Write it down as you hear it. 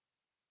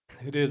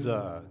It is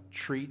a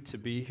treat to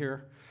be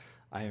here.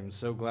 I am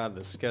so glad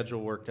the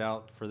schedule worked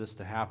out for this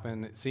to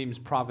happen. It seems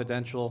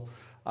providential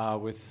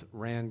with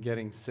Rand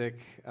getting sick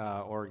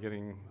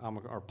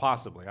or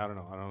possibly, I don't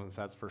know if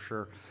that's for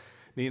sure.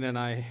 Nina and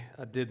I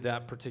did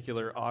that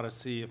particular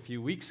Odyssey a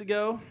few weeks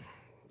ago.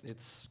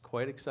 It's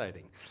quite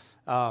exciting.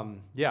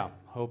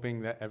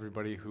 Hoping that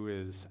everybody who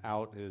is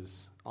out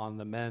is on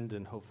the mend,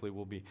 and hopefully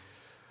we'll be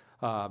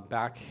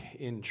back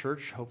in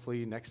church,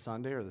 hopefully next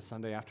Sunday or the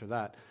Sunday after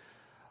that.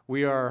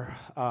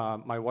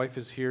 My wife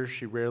is here.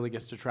 She rarely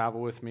gets to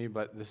travel with me,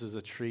 but this is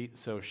a treat.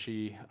 So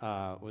she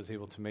was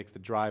able to make the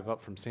drive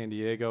up from San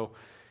Diego.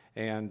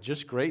 And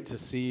just great to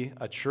see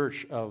a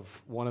church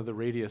of one of the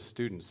Radius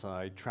students.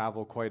 I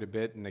travel quite a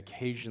bit, and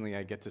occasionally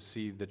I get to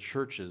see the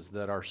churches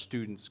that our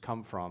students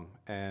come from,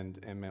 and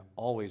am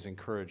always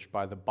encouraged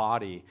by the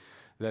body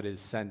that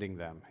is sending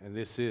them. And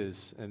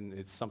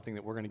it's something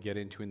that we're going to get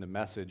into in the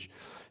message.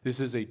 This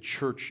is a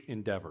church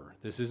endeavor.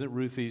 This isn't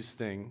Ruthie's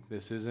thing.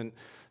 This isn't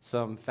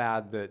some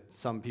fad that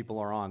some people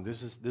are on.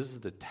 This is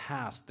the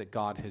task that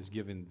God has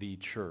given the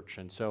church.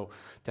 And so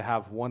to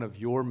have one of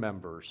your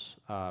members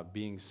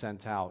being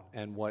sent out,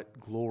 and what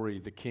glory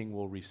the King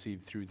will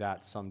receive through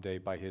that someday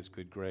by his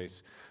good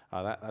grace,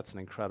 that's an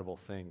incredible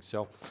thing.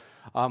 So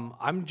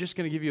I'm just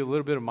going to give you a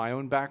little bit of my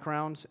own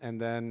background,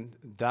 and then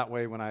that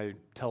way when I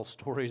tell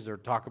stories or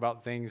talk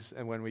about things,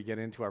 and when we get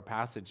into our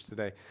passage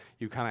today,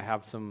 you kind of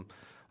have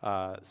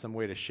some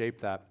way to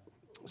shape that.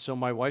 So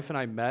my wife and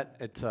I met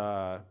at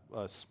a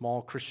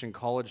small Christian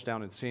college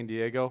down in San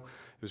Diego.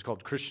 It was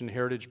called Christian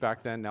Heritage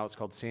back then. Now it's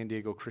called San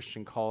Diego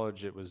Christian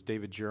College. It was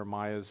David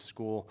Jeremiah's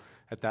school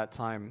at that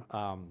time.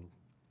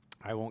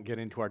 I won't get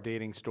into our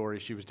dating story.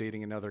 She was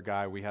dating another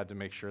guy. We had to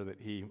make sure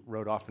that he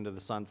rode off into the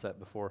sunset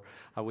before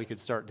we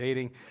could start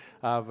dating.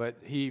 But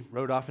he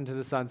rode off into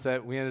the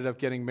sunset. We ended up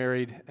getting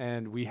married,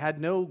 and we had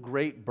no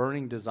great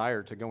burning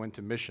desire to go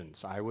into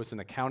missions. I was an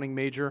accounting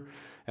major,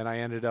 and I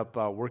ended up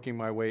working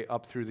my way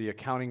up through the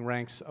accounting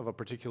ranks of a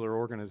particular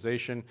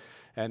organization,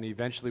 and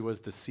eventually was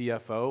the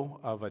CFO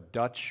of a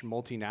Dutch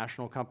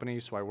multinational company.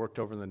 So I worked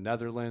over in the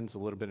Netherlands, a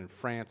little bit in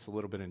France, a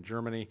little bit in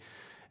Germany.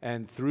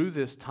 And through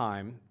this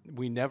time,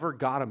 we never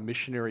got a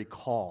missionary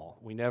call.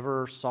 We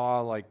never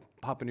saw like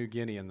Papua New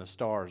Guinea and the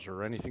stars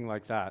or anything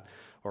like that,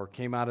 or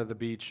came out of the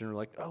beach and were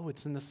like, oh,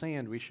 it's in the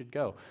sand, we should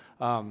go.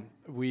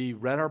 We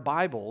read our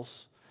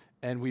Bibles,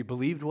 and we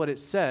believed what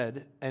it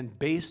said, and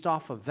based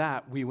off of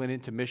that, we went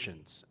into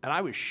missions. And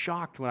I was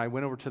shocked when I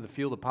went over to the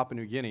field of Papua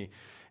New Guinea,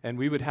 and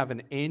we would have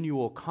an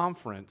annual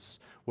conference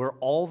where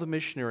all the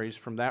missionaries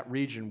from that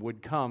region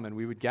would come, and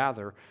we would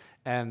gather.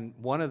 And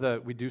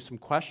we'd do some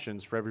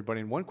questions for everybody.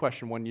 And one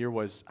question one year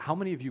was, how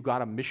many of you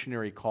got a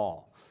missionary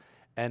call?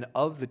 And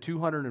of the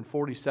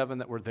 247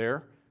 that were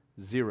there,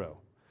 0.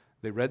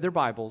 They read their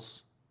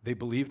Bibles, they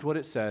believed what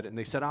it said, and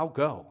they said, I'll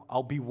go.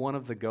 I'll be one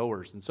of the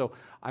goers. And so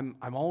I'm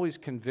always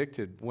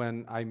convicted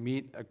when I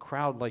meet a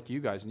crowd like you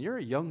guys. And you're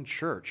a young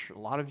church. A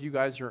lot of you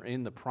guys are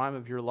in the prime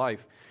of your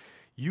life.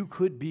 You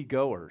could be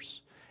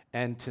goers.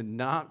 And to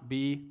not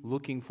be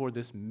looking for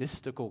this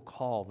mystical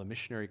call, the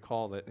missionary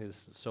call that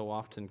is so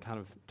often kind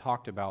of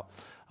talked about,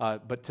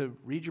 but to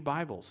read your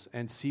Bibles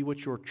and see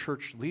what your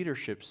church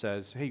leadership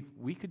says. Hey,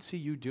 we could see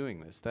you doing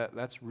this.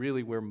 That's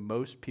really where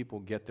most people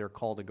get their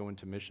call to go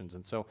into missions.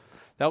 And so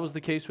that was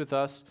the case with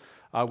us.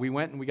 We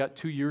went and we got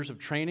 2 years of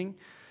training.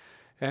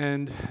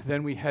 And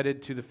then we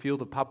headed to the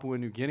field of Papua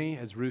New Guinea.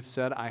 As Ruth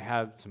said, I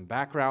had some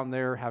background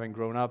there, having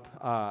grown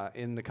up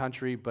in the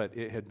country, but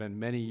it had been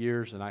many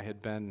years, and I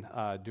had been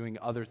doing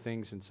other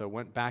things, and so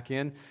went back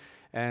in.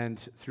 And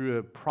through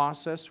a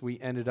process, we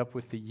ended up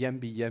with the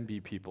Yembi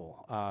Yembi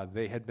people.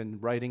 They had been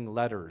writing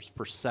letters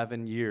for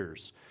 7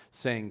 years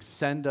saying,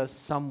 send us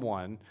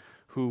someone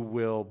who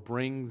will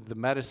bring the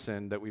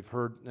medicine that we've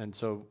heard. And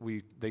so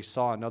they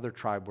saw another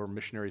tribe where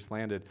missionaries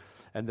landed,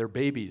 and their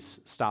babies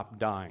stopped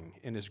dying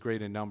in as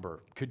great a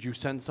number. Could you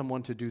send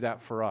someone to do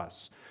that for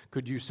us?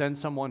 Could you send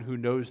someone who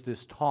knows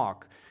this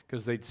talk?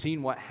 Because they'd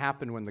seen what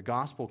happened when the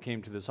gospel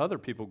came to this other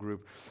people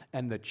group,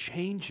 and the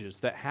changes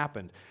that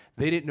happened.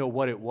 They didn't know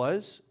what it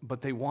was, but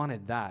they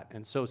wanted that.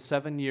 And so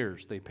 7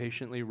 years, they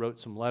patiently wrote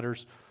some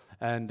letters,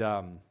 and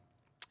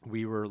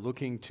we were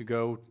looking to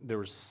go. There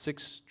were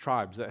 6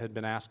 tribes that had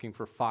been asking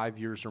for 5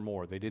 years or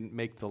more. They didn't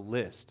make the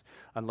list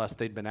unless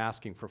they'd been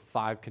asking for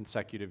 5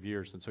 consecutive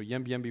years. And so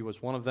Yembi Yembi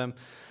was one of them.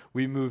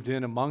 We moved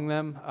in among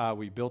them.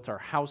 We built our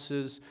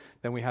houses.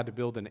 Then we had to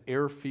build an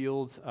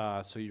airfield.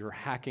 So you're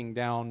hacking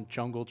down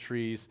jungle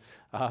trees,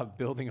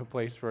 building a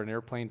place for an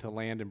airplane to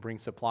land and bring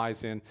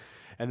supplies in.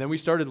 And then we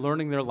started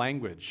learning their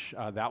language.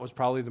 That was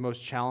probably the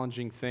most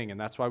challenging thing. And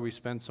that's why we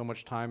spend so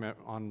much time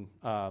on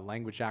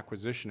language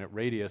acquisition at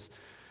Radius,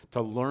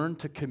 to learn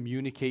to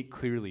communicate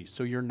clearly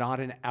so you're not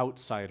an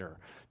outsider.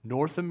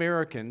 North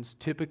Americans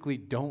typically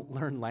don't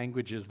learn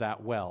languages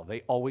that well.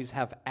 They always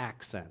have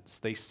accents.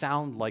 They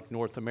sound like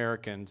North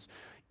Americans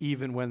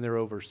even when they're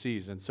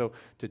overseas. And so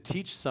to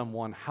teach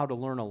someone how to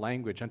learn a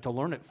language and to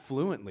learn it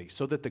fluently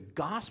so that the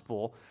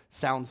gospel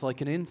sounds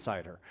like an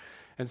insider.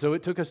 And so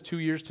it took us 2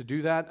 years to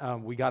do that.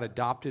 We got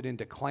adopted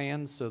into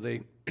clans, so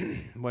they,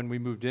 when we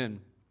moved in,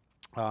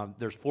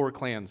 there's 4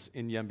 clans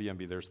in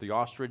Yembe. There's the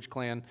ostrich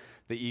clan,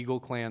 the eagle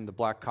clan, the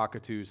black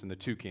cockatoos, and the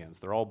toucans.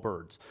 They're all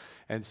birds.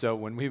 And so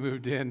when we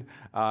moved in,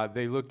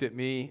 they looked at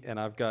me, and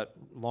I've got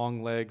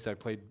long legs. I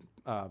played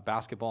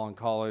basketball in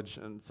college,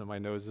 and so my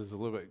nose is a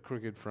little bit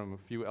crooked from a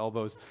few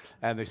elbows.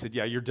 And they said,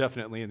 yeah, you're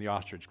definitely in the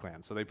ostrich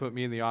clan. So they put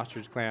me in the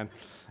ostrich clan.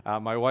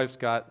 My wife's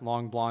got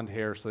long blonde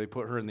hair, so they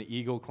put her in the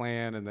eagle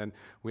clan. And then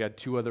we had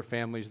 2 other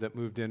families that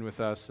moved in with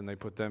us, and they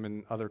put them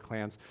in other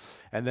clans.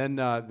 And then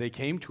they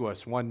came to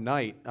us one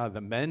night,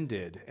 the men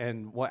did.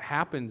 And what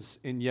happens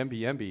in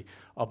Yembe,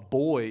 a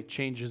boy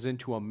changes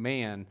into a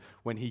man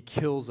when he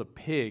kills a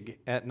pig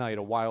at night,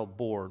 a wild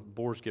boar.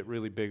 Boars get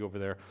really big over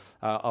there.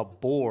 A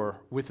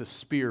boar with a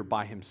spear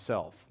by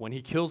himself. When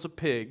he kills a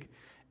pig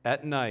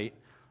at night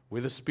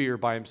with a spear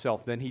by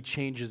himself, then he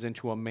changes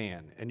into a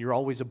man. And you're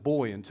always a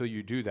boy until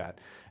you do that.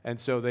 And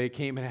so they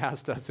came and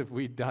asked us if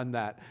we'd done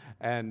that.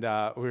 And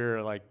we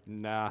were like,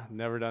 nah,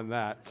 never done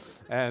that.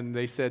 And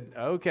they said,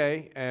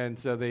 okay. And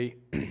so they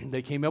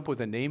they came up with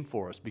a name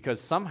for us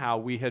because somehow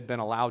we had been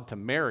allowed to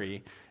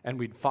marry and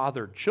we'd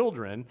fathered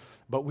children,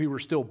 but we were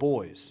still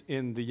boys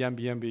in the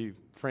Yembe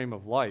frame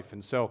of life.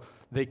 And so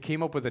they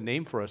came up with a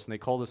name for us, and they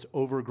called us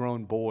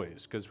overgrown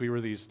boys because we were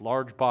these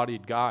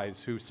large-bodied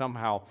guys who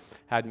somehow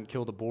hadn't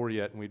killed a boar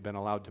yet, and we'd been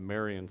allowed to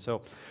marry. And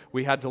so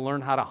we had to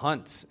learn how to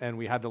hunt, and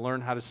we had to learn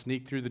how to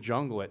sneak through the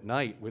jungle at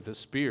night with a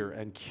spear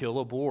and kill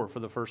a boar for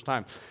the first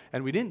time.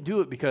 And we didn't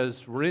do it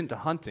because we're into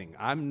hunting.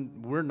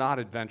 We're not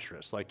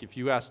adventurous. Like if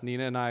you ask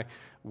Nina and I,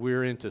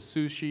 we're into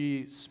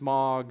sushi,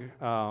 smog.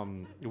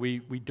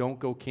 We don't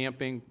go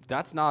camping.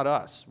 That's not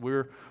us.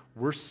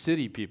 We're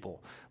city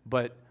people,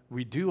 but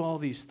we do all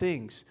these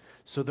things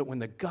so that when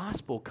the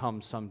gospel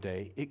comes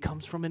someday, it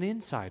comes from an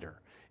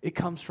insider. It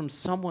comes from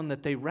someone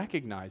that they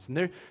recognize.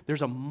 And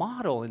there's a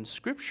model in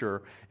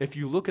Scripture. If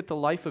you look at the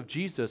life of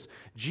Jesus,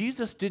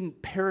 Jesus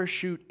didn't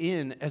parachute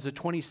in as a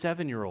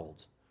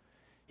 27-year-old.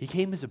 He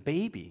came as a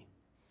baby,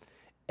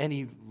 and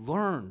he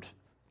learned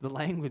the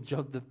language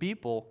of the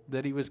people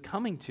that he was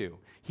coming to.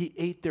 He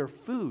ate their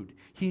food.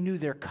 He knew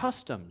their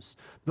customs.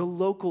 The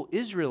local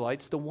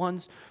Israelites, the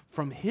ones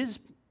from his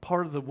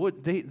part of the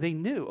wood, they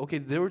knew, okay,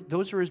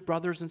 those are his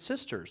brothers and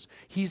sisters.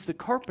 He's the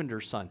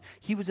carpenter's son.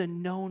 He was a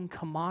known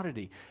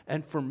commodity.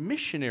 And for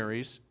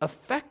missionaries,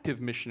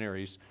 effective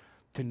missionaries,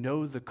 to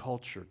know the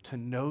culture, to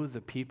know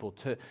the people,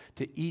 to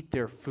eat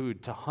their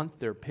food, to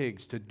hunt their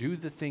pigs, to do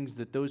the things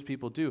that those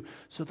people do,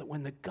 so that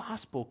when the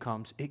gospel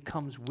comes, it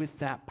comes with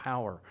that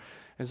power.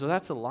 And so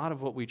that's a lot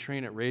of what we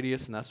train at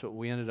Radius, and that's what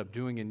we ended up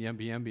doing in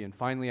Yembe. And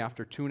finally,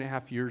 after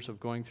 2.5 years of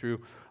going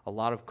through a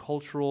lot of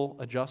cultural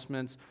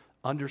adjustments,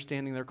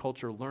 understanding their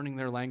culture, learning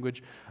their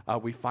language,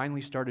 we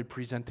finally started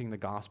presenting the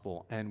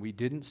gospel. And we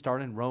didn't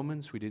start in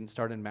Romans, we didn't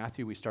start in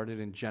Matthew, we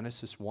started in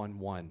Genesis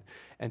 1:1.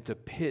 And to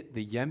pit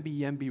the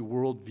Yembe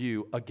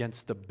worldview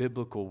against the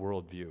biblical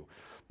worldview.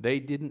 They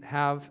didn't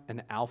have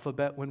an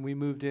alphabet when we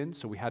moved in,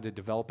 so we had to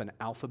develop an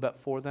alphabet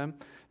for them.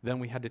 Then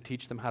we had to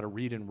teach them how to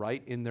read and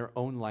write in their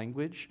own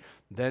language.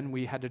 Then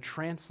we had to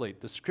translate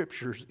the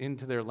scriptures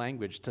into their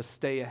language to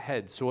stay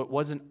ahead. So it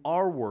wasn't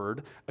our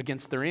word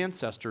against their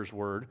ancestors'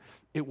 word.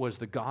 It was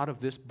the God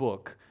of this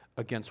book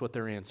against what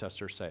their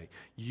ancestors say.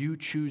 You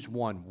choose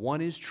one.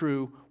 One is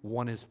true,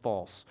 one is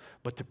false.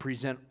 But to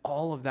present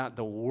all of that,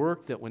 the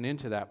work that went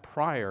into that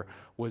prior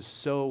was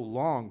so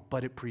long,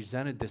 but it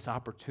presented this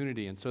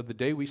opportunity. And so the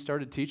day we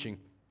started teaching,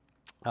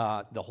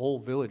 the whole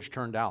village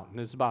turned out. And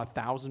there's about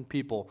 1,000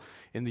 people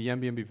in the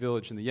Yembe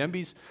village. And the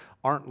Yembes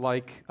aren't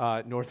like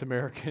North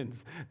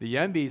Americans. The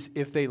Yembes,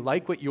 if they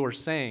like what you're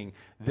saying,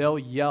 they'll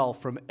yell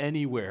from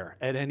anywhere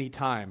at any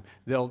time.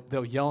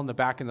 They'll yell in the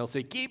back and they'll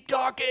say, keep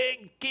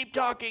talking,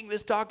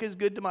 this talk is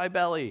good to my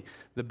belly.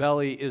 The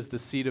belly is the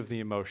seat of the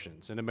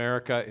emotions. In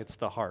America, it's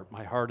the heart.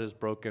 My heart is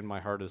broken, my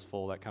heart is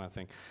full, that kind of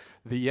thing.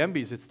 The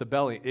Yembes, it's the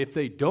belly. If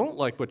they don't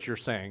like what you're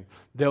saying,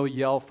 they'll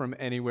yell from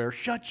anywhere,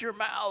 shut your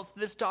mouth,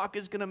 this talk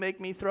is going to make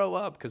me throw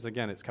up, because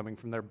again, it's coming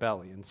from their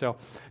belly. And so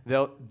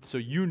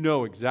you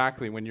know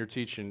exactly when you're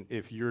teaching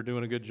if you're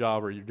doing a good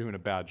job or you're doing a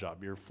bad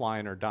job. You're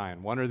flying or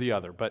dying, one or the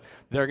other, but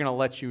they're going to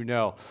let you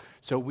know.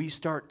 So we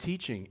start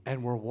teaching,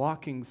 and we're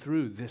walking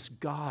through this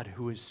God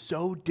who is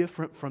so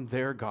different from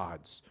their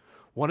gods.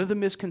 One of the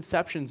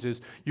misconceptions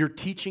is you're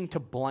teaching to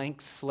blank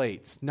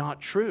slates.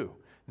 Not true.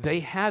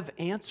 They have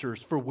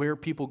answers for where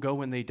people go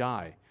when they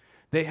die.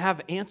 They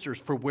have answers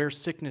for where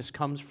sickness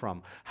comes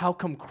from. How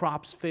come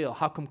crops fail?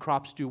 How come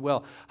crops do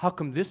well? How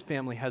come this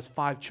family has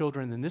 5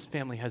 children and this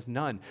family has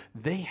none?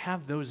 They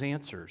have those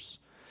answers.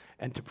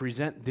 and to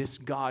present this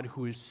God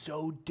who is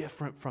so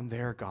different from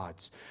their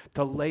gods,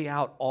 to lay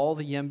out all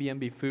the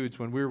Yembi foods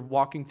when we were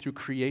walking through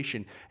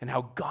creation and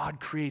how God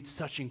creates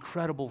such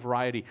incredible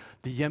variety.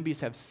 The Yembis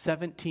have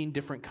 17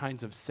 different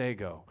kinds of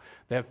sago.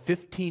 They have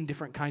 15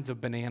 different kinds of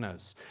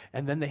bananas.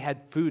 And then they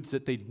had foods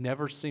that they'd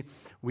never seen.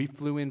 We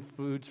flew in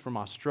foods from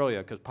Australia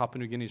because Papua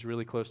New Guinea is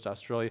really close to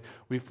Australia.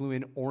 We flew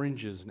in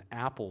oranges and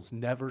apples,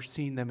 never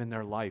seen them in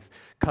their life.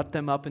 Cut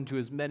them up into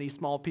as many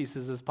small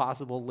pieces as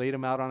possible, laid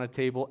them out on a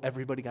table.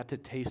 Everybody got to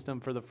taste them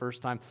for the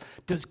first time.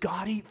 Does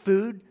God eat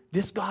food?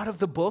 This God of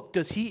the book,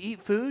 does he eat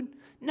food?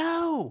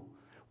 No.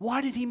 Why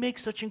did he make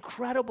such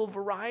incredible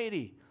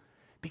variety?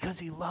 Because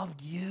he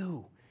loved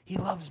you. He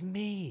loves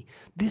me.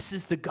 This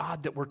is the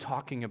God that we're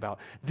talking about.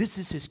 This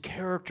is his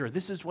character.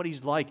 This is what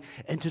he's like.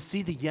 And to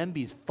see the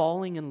Yembis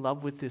falling in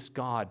love with this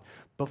God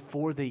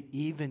before they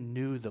even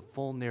knew the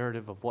full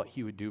narrative of what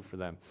he would do for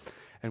them.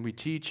 And we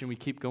teach and we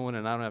keep going,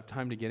 and I don't have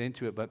time to get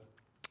into it, but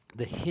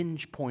the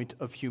hinge point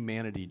of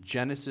humanity,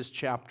 Genesis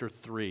chapter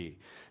 3.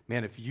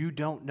 Man, if you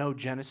don't know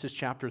Genesis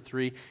chapter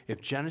 3, if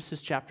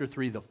Genesis chapter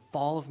 3, the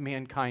fall of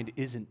mankind,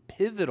 isn't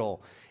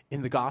pivotal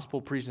in the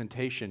gospel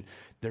presentation,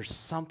 there's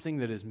something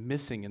that is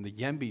missing. And the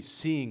Yembis,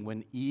 seeing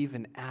when Eve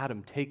and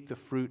Adam take the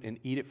fruit and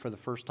eat it for the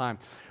first time,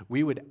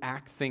 we would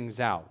act things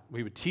out.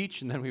 We would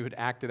teach and then we would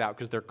act it out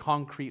because they're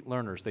concrete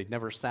learners. They'd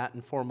never sat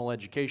in formal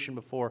education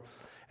before.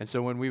 And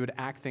so when we would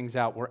act things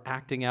out, we're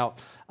acting out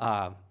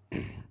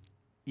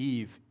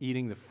Eve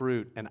eating the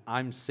fruit, and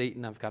I'm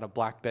Satan. I've got a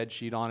black bed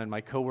sheet on, and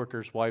my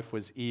coworker's wife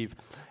was Eve.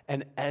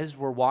 And as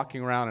we're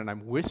walking around, and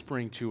I'm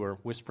whispering to her,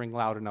 whispering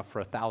loud enough for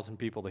 1,000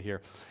 people to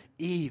hear,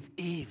 Eve,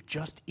 Eve,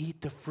 just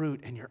eat the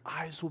fruit, and your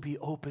eyes will be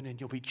open, and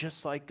you'll be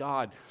just like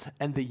God.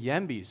 And the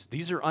Yembis,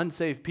 these are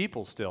unsaved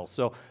people still,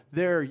 so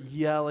they're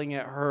yelling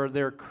at her,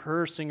 they're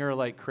cursing her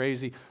like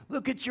crazy.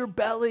 Look at your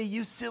belly,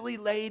 you silly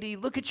lady.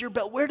 Look at your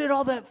belly. Where did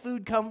all that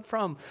food come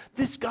from?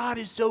 This God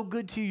is so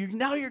good to you.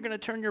 Now you're going to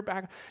turn your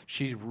back.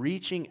 She's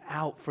reaching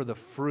out for the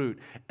fruit,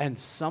 and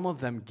some of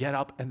them get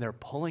up and they're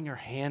pulling her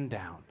hand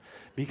down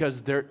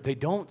because they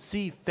don't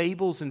see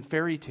fables and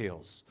fairy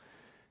tales.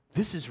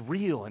 This is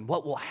real, and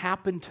what will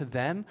happen to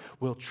them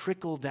will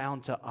trickle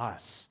down to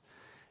us.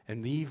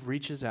 And Eve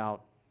reaches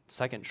out,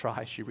 second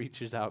try, she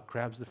reaches out,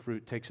 grabs the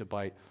fruit, takes a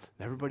bite,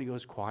 and everybody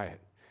goes quiet.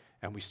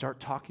 And we start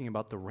talking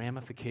about the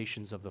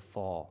ramifications of the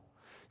fall.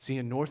 See,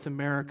 in North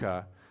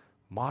America,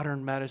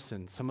 modern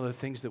medicine, some of the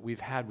things that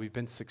we've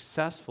been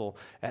successful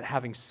at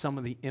having some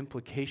of the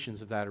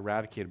implications of that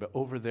eradicated. But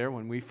over there,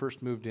 when we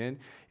first moved in,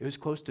 it was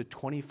close to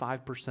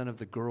 25% of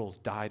the girls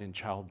died in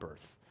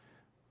childbirth.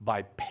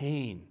 By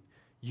pain,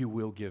 you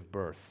will give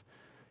birth.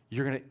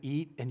 You're going to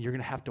eat and you're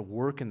going to have to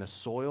work in the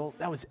soil.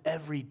 That was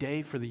every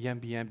day for the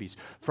Yembis.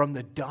 From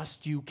the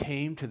dust you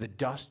came to the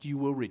dust you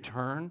will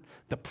return.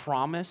 The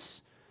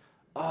promise.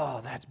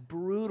 Oh, that's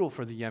brutal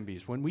for the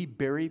Yembis. When we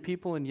bury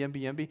people in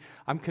Yembi,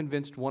 I'm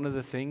convinced one of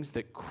the things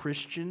that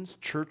Christians,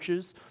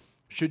 churches,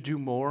 should do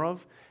more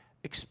of,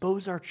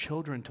 expose our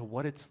children to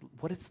what it's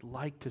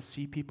like to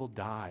see people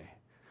die,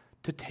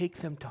 to take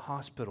them to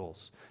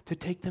hospitals, to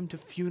take them to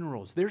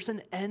funerals. There's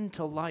an end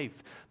to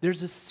life.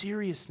 There's a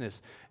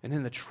seriousness. And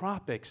in the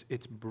tropics,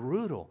 it's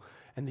brutal.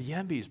 And the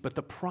Yembis, but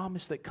the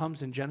promise that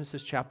comes in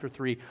Genesis chapter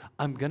 3,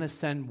 I'm going to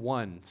send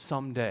one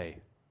someday.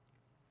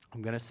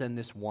 I'm going to send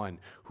this one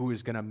who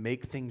is going to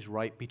make things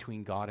right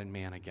between God and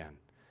man again.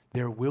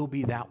 There will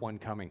be that one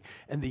coming.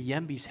 And the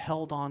Yembis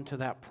held on to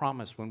that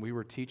promise when we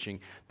were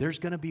teaching. There's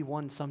going to be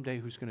one someday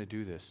who's going to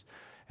do this.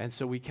 And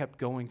so we kept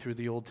going through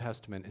the Old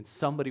Testament, and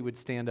somebody would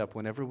stand up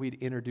whenever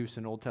we'd introduce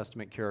an Old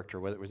Testament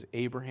character, whether it was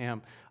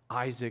Abraham,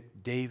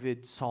 Isaac,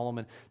 David,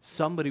 Solomon,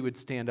 somebody would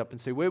stand up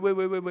and say,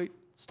 wait,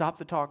 stop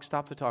the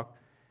talk.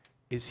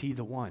 Is he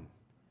the one?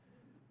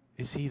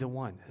 Is he the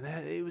one?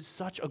 And it was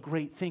such a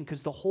great thing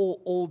because the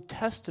whole Old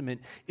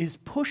Testament is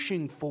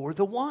pushing for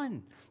the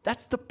one.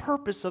 That's the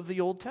purpose of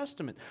the Old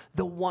Testament,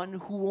 the one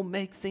who will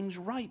make things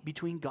right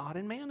between God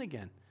and man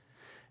again.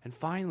 And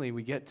finally,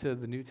 we get to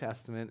the New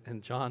Testament,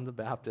 and John the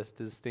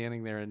Baptist is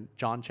standing there in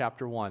John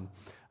chapter 1.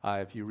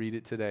 If you read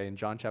it today, in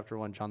John chapter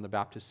 1, John the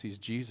Baptist sees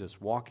Jesus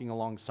walking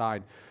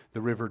alongside the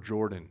river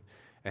Jordan,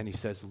 and he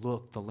says,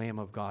 "Look, the Lamb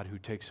of God who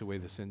takes away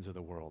the sins of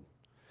the world."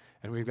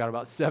 And we've got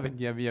about 7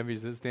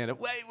 Yembis that stand up.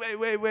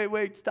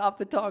 Wait, stop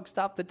the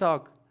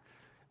talk.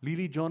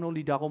 Lili jono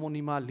li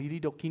dagomonima, lili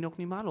dokinok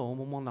nimalo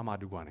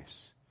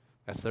omomonamaduguanes.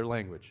 That's their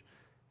language.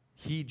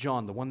 He,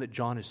 John, the one that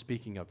John is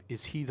speaking of,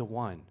 is he the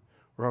one?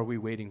 Or are we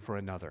waiting for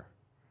another?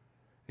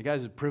 And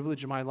guys, it's a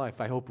privilege of my life.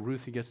 I hope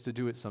Ruthie gets to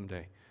do it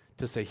someday,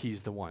 to say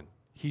he's the one.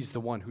 He's the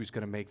one who's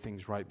going to make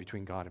things right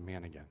between God and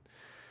man again.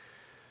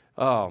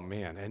 Oh,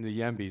 man. And the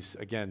Yembis,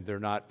 again, they're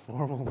not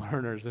formal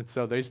learners, and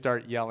so they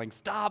start yelling,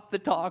 "Stop the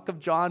talk of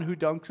John who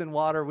dunks in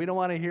water. We don't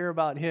want to hear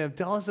about him.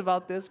 Tell us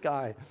about this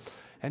guy."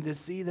 And to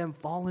see them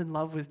fall in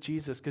love with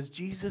Jesus, because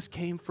Jesus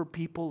came for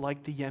people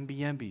like the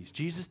Yembis.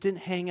 Jesus didn't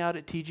hang out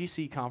at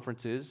TGC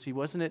conferences. He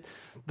wasn't at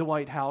the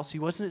White House. He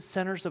wasn't at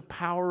centers of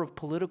power, of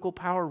political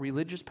power,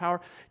 religious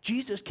power.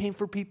 Jesus came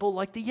for people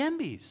like the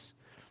Yembis.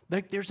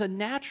 Like there's a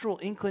natural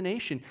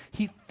inclination.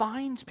 He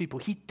finds people.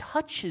 He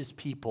touches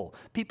people.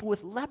 People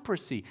with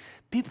leprosy.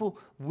 People,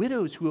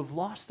 widows who have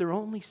lost their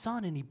only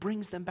son, and he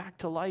brings them back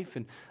to life.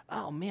 And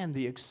oh man,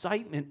 the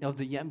excitement of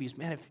the Yembis.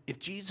 Man, if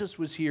Jesus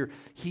was here,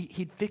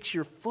 he'd fix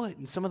your foot.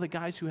 And some of the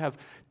guys who have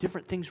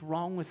different things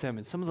wrong with them,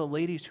 and some of the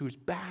ladies whose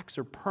backs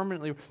are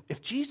permanently,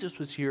 if Jesus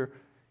was here,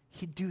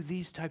 he'd do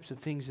these types of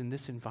things in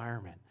this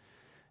environment.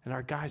 And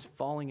our guys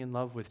falling in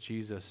love with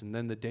Jesus. And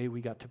then the day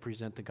we got to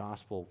present the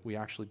gospel, we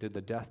actually did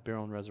the death,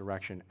 burial, and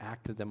resurrection,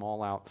 acted them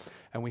all out.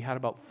 And we had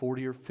about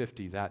 40 or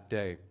 50 that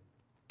day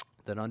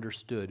that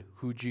understood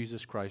who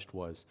Jesus Christ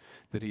was,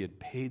 that he had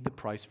paid the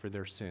price for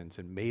their sins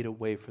and made a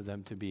way for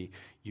them to be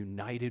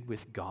united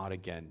with God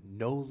again,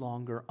 no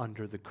longer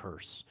under the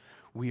curse.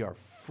 We are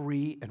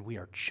free and we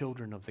are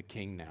children of the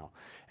King now.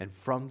 And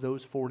from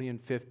those 40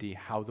 and 50,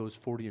 how those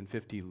 40 and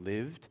 50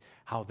 lived,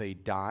 how they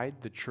died,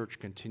 the church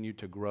continued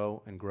to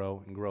grow and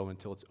grow and grow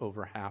until it's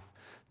over half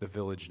the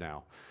village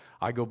now.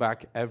 I go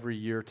back every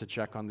year to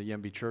check on the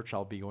Yembi Church.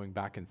 I'll be going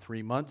back in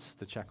 3 months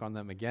to check on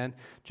them again,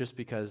 just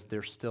because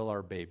they're still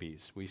our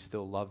babies. We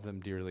still love them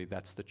dearly.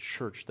 That's the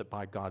church that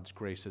by God's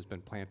grace has been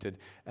planted,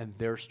 and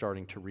they're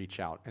starting to reach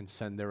out and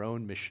send their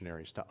own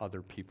missionaries to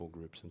other people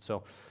groups. And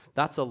so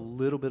that's a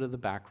little bit of the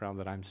background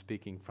that I'm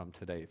speaking from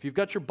today. If you've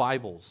got your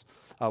Bibles,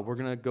 we're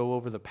going to go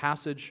over the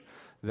passage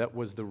that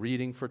was the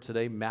reading for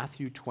today,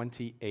 Matthew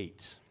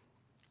 28.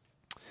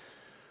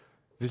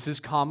 This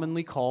is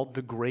commonly called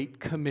the Great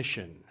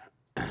Commission.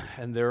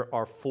 And there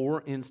are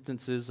 4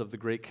 instances of the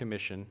Great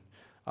Commission.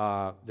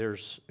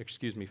 There's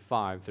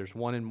 5. There's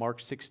one in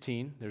Mark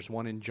 16. There's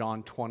one in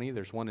John 20.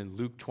 There's one in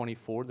Luke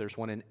 24. There's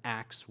one in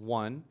Acts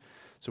 1.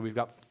 So we've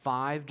got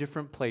 5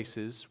 different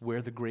places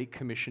where the Great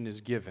Commission is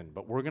given.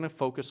 But we're going to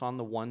focus on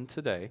the one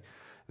today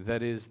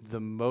that is the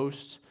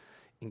most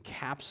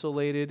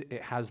encapsulated.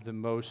 It has the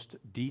most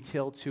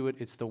detail to it.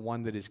 It's the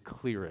one that is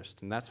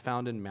clearest. And that's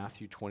found in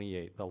Matthew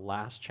 28, the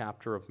last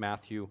chapter of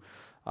Matthew,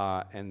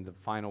 and the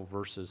final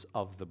verses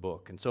of the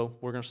book. And so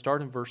we're going to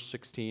start in verse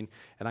 16,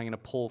 and I'm going to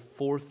pull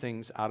 4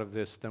 things out of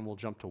this, then we'll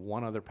jump to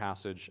one other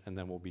passage, and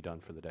then we'll be done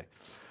for the day.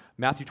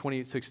 Matthew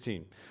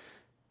 28:16.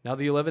 Now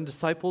the 11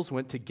 disciples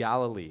went to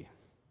Galilee,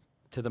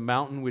 to the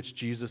mountain which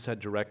Jesus had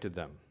directed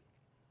them.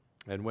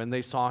 And when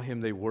they saw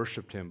him, they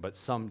worshipped him, but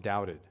some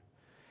doubted.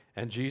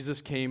 And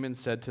Jesus came and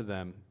said to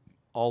them,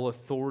 all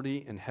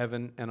authority in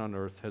heaven and on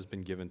earth has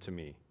been given to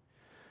me.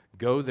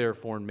 Go,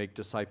 therefore, and make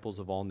disciples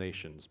of all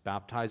nations,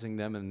 baptizing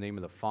them in the name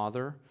of the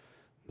Father,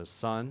 the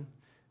Son,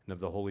 and of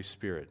the Holy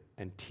Spirit,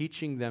 and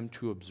teaching them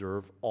to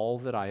observe all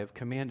that I have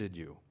commanded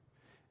you.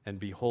 And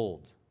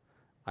behold,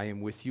 I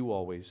am with you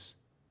always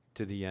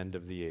to the end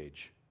of the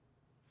age.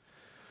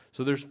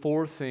 So there's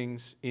 4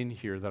 things in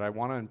here that I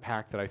want to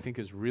unpack that I think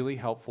is really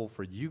helpful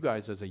for you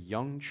guys as a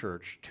young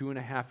church,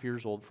 2.5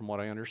 years old from what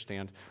I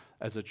understand,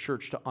 as a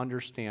church to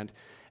understand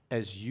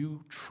as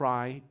you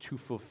try to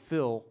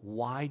fulfill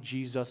why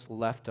Jesus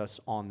left us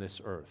on this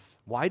earth.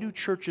 Why do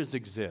churches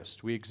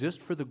exist? We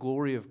exist for the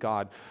glory of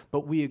God,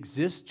 but we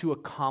exist to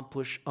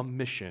accomplish a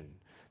mission.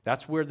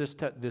 That's where this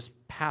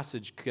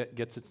passage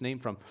gets its name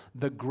from,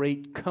 the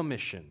Great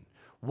Commission.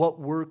 What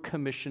we're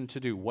commissioned to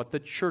do, what the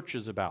church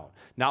is about.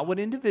 Not what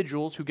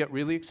individuals who get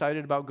really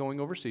excited about going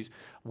overseas,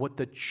 what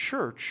the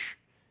church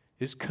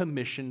is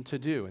commissioned to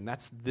do, and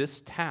that's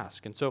this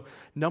task. And so,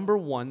 number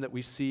 1 that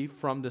we see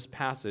from this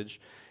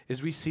passage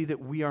is we see that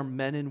we are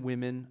men and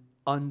women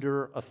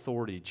under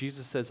authority.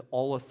 Jesus says,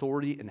 all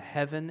authority in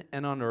heaven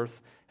and on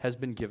earth has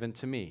been given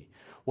to me.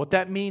 What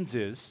that means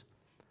is,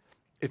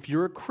 if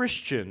you're a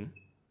Christian,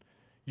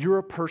 you're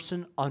a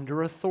person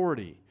under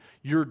authority.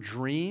 Your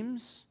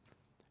dreams,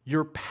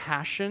 your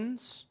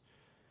passions,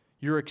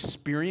 your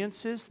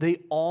experiences, they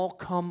all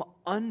come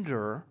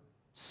under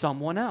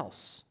someone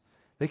else.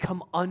 They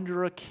come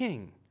under a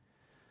king.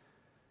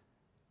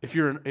 If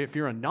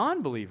you're a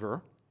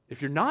non-believer,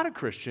 if you're not a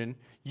Christian,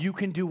 you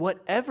can do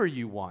whatever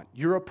you want.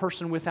 You're a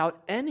person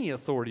without any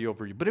authority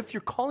over you. But if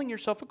you're calling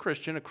yourself a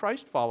Christian, a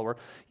Christ follower,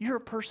 you're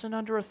a person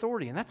under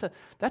authority. And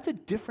that's a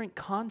different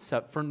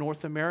concept for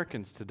North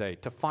Americans today,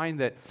 to find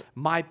that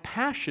my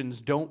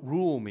passions don't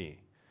rule me.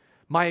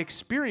 My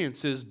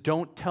experiences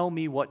don't tell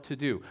me what to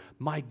do.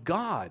 My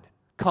God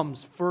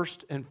comes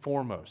first and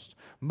foremost.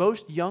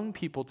 Most young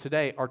people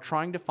today are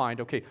trying to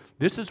find, okay,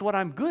 this is what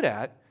I'm good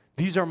at.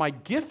 These are my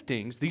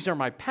giftings. These are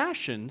my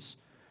passions.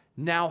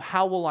 Now,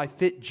 how will I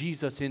fit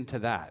Jesus into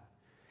that?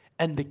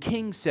 And the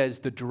king says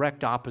the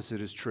direct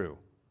opposite is true.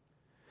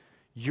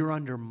 You're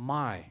under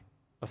my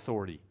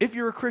authority, if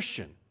you're a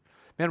Christian.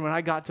 Man, when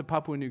I got to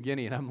Papua New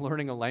Guinea and I'm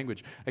learning a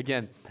language,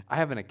 again, I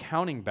have an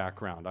accounting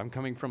background. I'm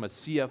coming from a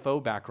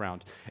CFO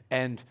background,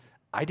 and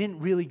I didn't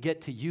really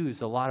get to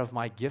use a lot of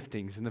my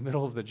giftings in the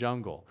middle of the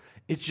jungle.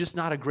 It's just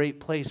not a great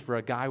place for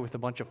a guy with a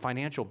bunch of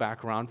financial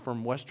background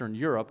from Western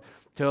Europe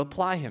to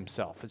apply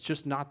himself. It's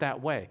just not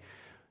that way.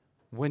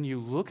 When you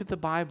look at the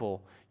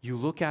Bible, you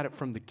look at it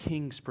from the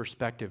king's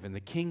perspective, and the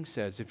king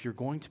says, if you're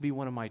going to be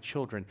one of my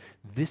children,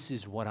 this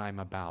is what I'm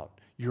about.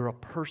 You're a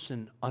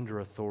person under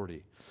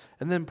authority.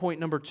 And then point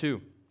number 2,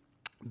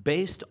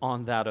 Based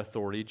on that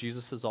authority,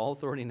 Jesus says, all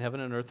authority in heaven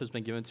and earth has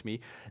been given to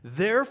me.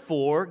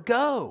 Therefore,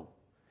 go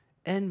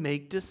and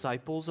make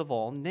disciples of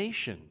all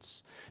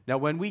nations. Now,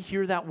 when we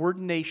hear that word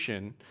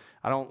nation,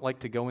 I don't like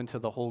to go into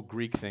the whole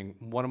Greek thing.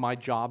 One of my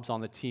jobs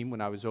on the team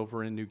when I was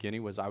over in New Guinea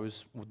was I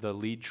was the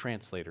lead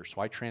translator.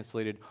 So I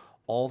translated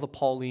all the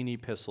Pauline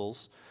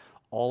epistles,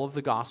 all of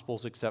the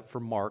Gospels except for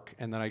Mark,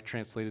 and then I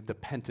translated the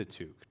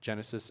Pentateuch,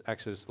 Genesis,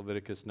 Exodus,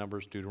 Leviticus,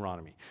 Numbers,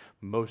 Deuteronomy,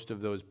 most of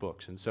those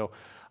books. And so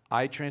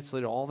I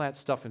translated all that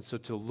stuff, and so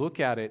to look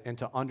at it and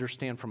to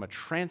understand from a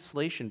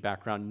translation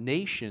background,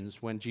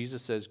 nations, when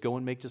Jesus says, go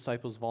and make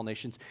disciples of all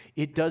nations,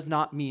 it does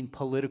not mean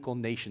political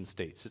nation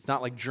states. It's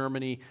not like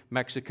Germany,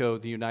 Mexico,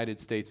 the United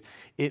States.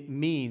 It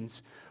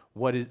means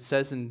what it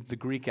says in the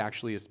Greek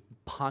actually is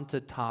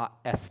pantata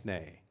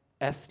ethne.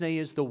 Ethne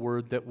is the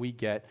word that we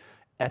get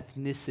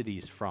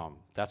ethnicities from.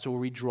 That's where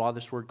we draw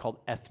this word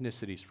called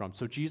ethnicities from.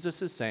 So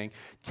Jesus is saying,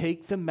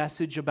 take the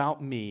message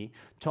about me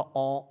to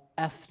all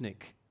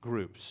ethnic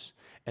groups.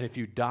 And if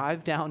you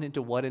dive down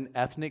into what an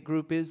ethnic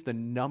group is, the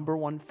number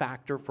one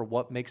factor for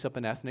what makes up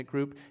an ethnic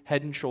group,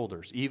 head and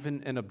shoulders,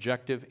 even an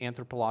objective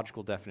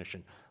anthropological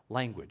definition,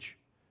 language.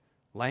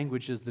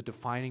 Language is the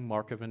defining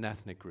mark of an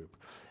ethnic group.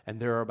 And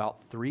there are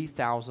about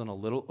 3,000, a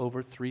little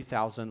over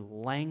 3,000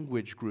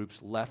 language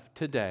groups left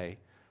today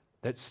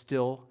that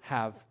still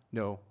have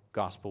no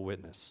gospel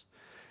witness.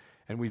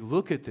 And we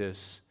look at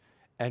this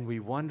and we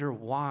wonder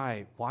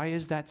why. Why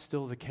is that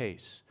still the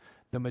case?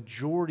 The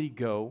majority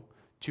go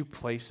to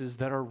places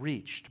that are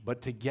reached,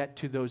 but to get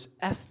to those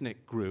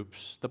ethnic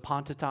groups, the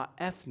pantata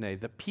ethne,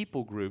 the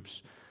people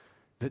groups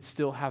that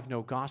still have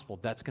no gospel,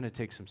 that's going to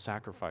take some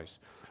sacrifice.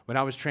 When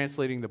I was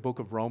translating the book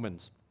of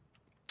Romans,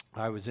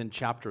 I was in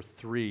chapter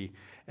 3,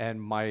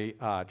 and my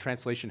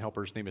translation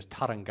helper's name is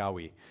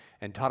Tarangawi.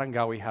 And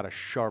Tarangawi had a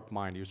sharp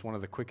mind. He was one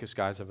of the quickest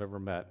guys I've ever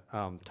met.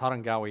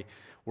 Tarangawi,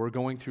 we're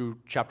going through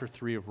chapter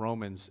 3 of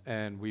Romans,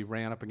 and we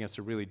ran up against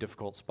a really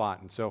difficult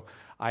spot. And so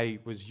I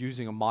was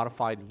using a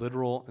modified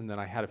literal, and then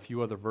I had a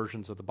few other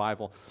versions of the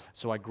Bible.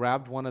 So I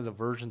grabbed one of the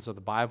versions of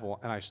the Bible,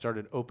 and I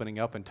started opening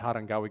up, and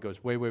Tarangawi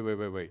goes, wait.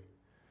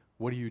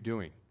 What are you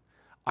doing?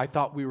 I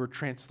thought we were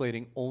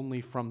translating only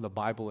from the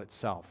Bible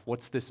itself.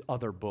 What's this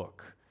other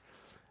book?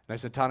 And I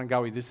said,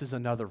 Tarangawi, this is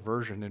another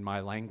version in my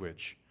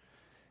language.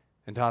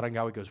 And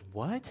Tarangawi goes,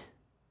 what?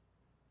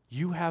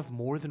 You have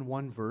more than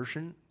one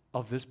version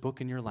of this book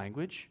in your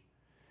language?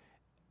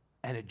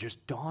 And it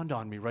just dawned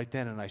on me right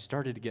then, and I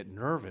started to get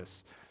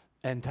nervous.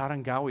 And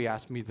Tarangawi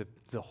asked me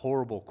the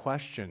horrible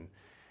question. And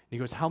he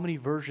goes, how many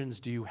versions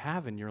do you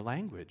have in your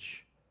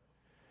language?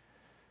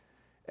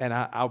 And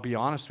I'll be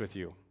honest with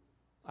you.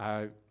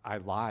 I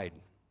lied.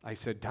 I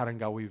said,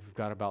 Tarangawi, we've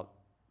got about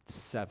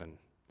seven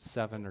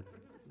or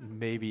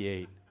maybe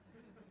 8.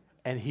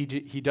 And he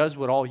does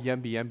what all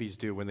Yembi-Yembis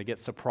do when they get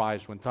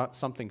surprised when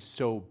something's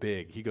so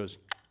big. He goes,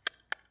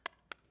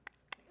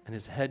 and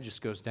his head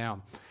just goes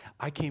down.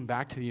 I came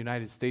back to the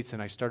United States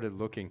and I started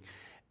looking.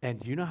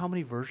 And do you know how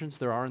many versions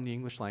there are in the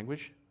English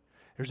language?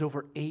 There's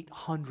over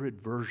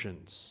 800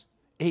 versions,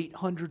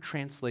 800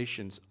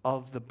 translations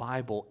of the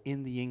Bible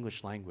in the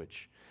English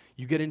language.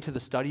 You get into the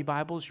study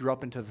Bibles, you're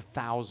up into the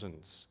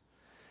thousands.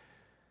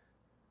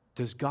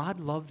 Does God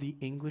love the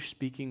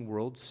English-speaking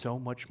world so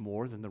much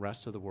more than the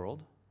rest of the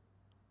world?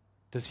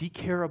 Does he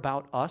care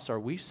about us? Are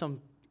we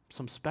some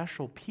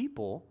special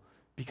people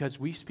because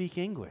we speak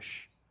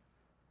English?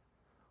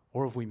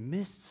 Or have we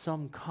missed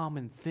some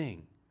common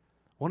thing?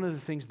 One of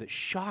the things that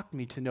shocked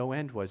me to no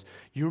end was,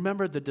 you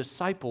remember the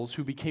disciples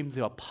who became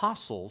the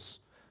apostles,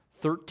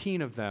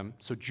 13 of them,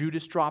 so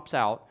Judas drops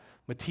out,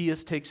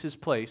 Matthias takes his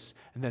place,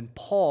 and then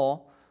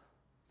Paul,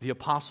 the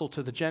apostle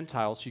to the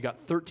Gentiles, you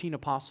got 13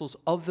 apostles.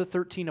 Of the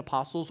 13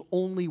 apostles,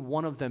 only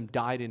one of them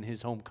died in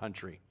his home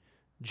country,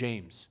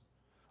 James.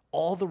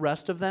 All the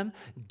rest of them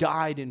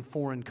died in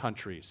foreign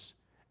countries.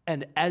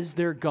 And as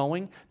they're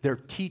going, they're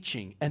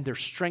teaching and they're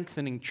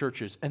strengthening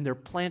churches and they're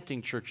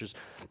planting churches.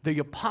 The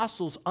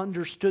apostles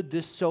understood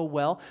this so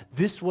well.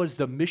 This was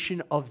the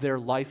mission of their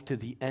life to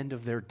the end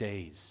of their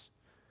days.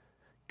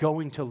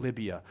 Going to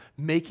Libya,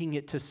 making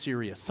it to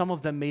Syria. Some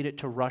of them made it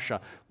to Russia.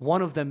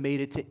 One of them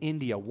made it to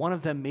India. One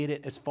of them made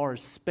it as far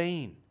as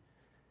Spain.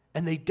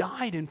 And they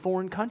died in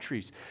foreign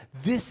countries.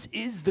 This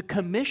is the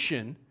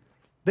commission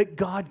that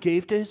God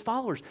gave to his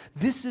followers.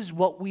 This is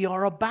what we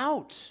are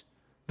about.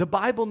 The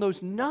Bible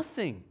knows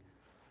nothing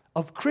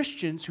of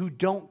Christians who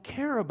don't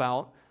care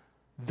about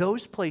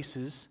those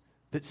places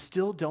that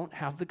still don't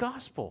have the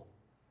gospel.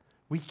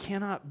 We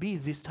cannot be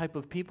this type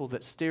of people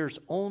that stares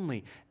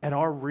only at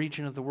our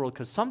region of the world,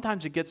 because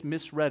sometimes it gets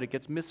misread, it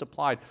gets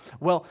misapplied.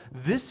 Well,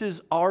 this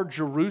is our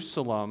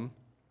Jerusalem.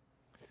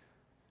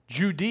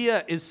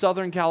 Judea is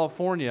Southern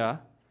California.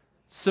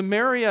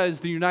 Samaria is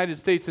the United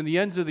States, and the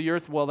ends of the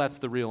earth, well, that's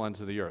the real ends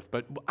of the earth.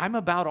 But I'm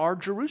about our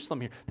Jerusalem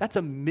here. That's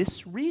a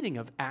misreading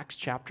of Acts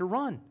chapter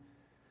 1.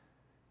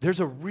 There's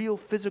a real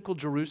physical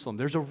Jerusalem.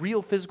 There's a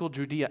real physical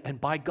Judea,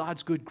 and by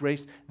God's good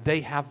grace,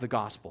 they have the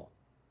gospel.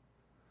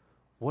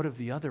 What of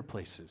the other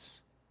places,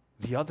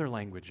 the other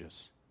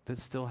languages that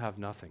still have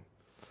nothing?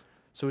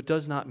 So it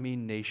does not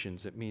mean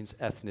nations, it means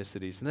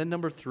ethnicities. And then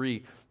number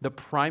 3, the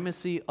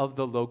primacy of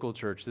the local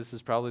church. This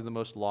is probably the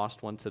most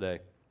lost one today.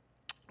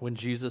 When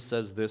Jesus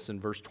says this in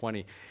verse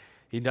 20,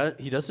 he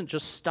doesn't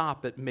just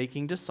stop at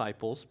making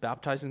disciples,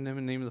 baptizing them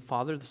in the name of the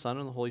Father, the Son,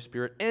 and the Holy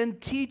Spirit, and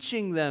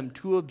teaching them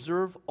to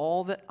observe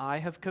all that I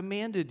have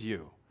commanded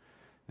you.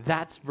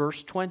 That's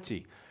verse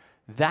 20.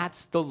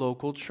 That's the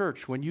local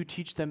church. When you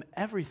teach them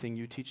everything,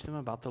 you teach them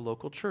about the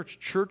local church.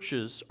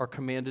 Churches are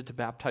commanded to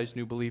baptize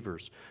new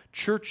believers.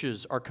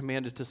 Churches are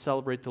commanded to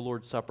celebrate the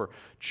Lord's Supper.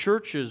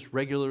 Churches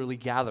regularly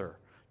gather.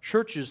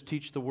 Churches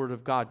teach the Word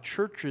of God.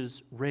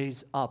 Churches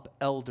raise up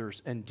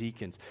elders and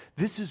deacons.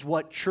 This is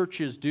what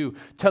churches do.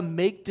 To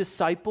make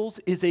disciples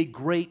is a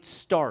great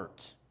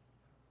start.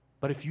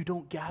 But if you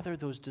don't gather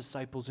those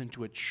disciples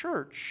into a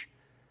church,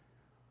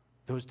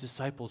 those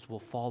disciples will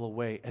fall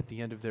away at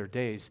the end of their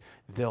days.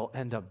 They'll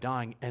end up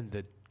dying, and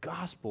the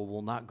gospel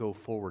will not go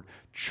forward.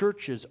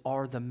 Churches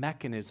are the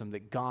mechanism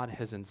that God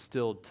has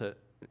instilled to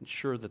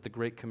ensure that the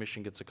Great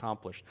Commission gets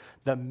accomplished.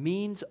 The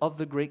means of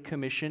the Great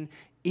Commission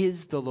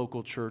is the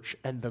local church,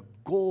 and the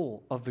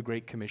goal of the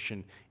Great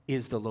Commission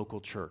is the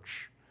local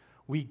church.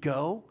 We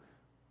go,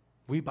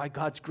 we by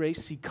God's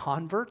grace see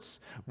converts,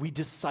 we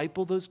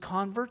disciple those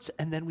converts,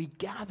 and then we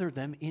gather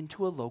them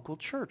into a local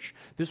church.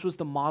 This was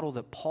the model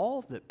that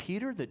Paul, that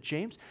Peter, that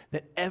James,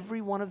 that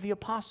every one of the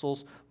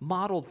apostles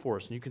modeled for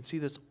us. And you can see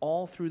this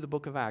all through the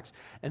book of Acts.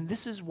 And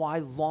this is why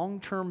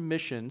long-term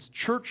missions,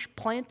 church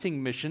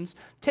planting missions,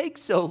 take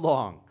so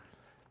long.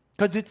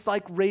 Because it's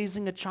like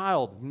raising a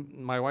child.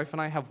 My wife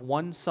and I have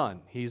one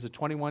son. He's a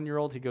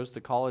 21-year-old. He goes to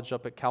college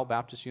up at Cal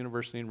Baptist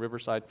University in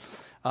Riverside.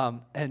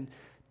 And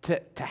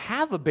to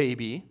have a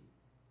baby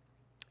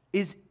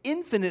is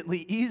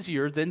infinitely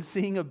easier than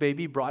seeing a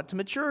baby brought to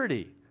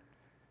maturity.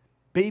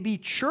 Baby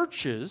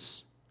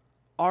churches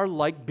are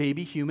like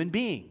baby human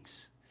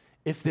beings.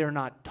 If they're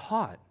not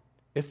taught,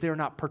 if they're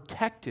not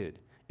protected,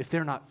 if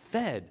they're not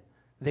fed,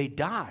 they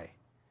die.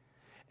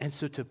 And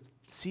so to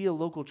see a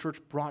local church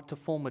brought to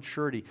full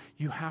maturity,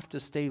 you have to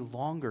stay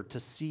longer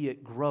to see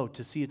it grow,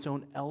 to see its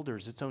own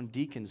elders, its own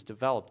deacons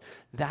developed.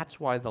 That's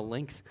why the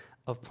length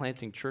of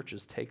planting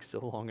churches takes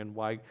so long, and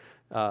why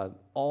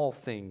all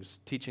things,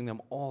 teaching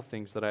them all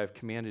things that I have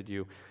commanded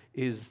you,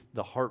 is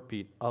the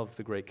heartbeat of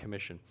the Great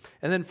Commission.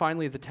 And then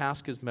finally, the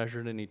task is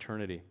measured in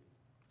eternity.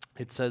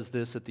 It says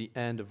this at the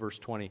end of verse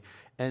 20,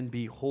 "And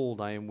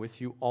behold, I am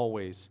with you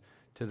always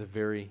to the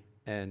very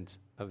end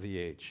of the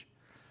age."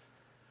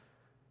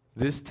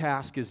 This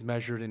task is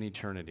measured in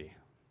eternity.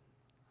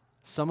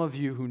 Some of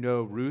you who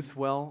know Ruth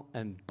well,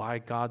 and by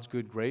God's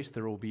good grace,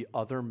 there will be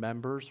other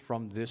members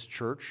from this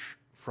church,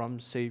 from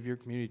Savior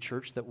Community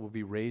Church, that will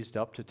be raised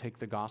up to take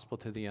the gospel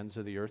to the ends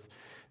of the earth.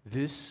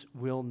 This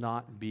will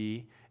not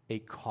be a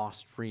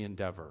cost-free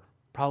endeavor.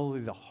 Probably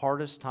the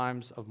hardest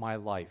times of my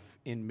life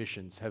in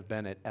missions have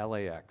been at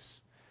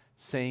LAX,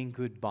 saying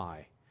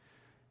goodbye,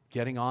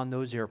 getting on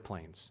those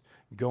airplanes,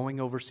 going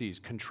overseas,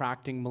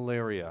 contracting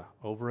malaria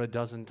over a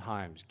dozen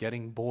times,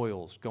 getting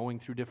boils, going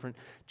through different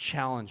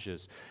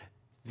challenges.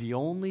 The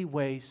only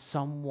way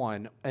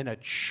someone in a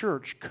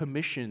church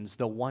commissions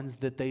the ones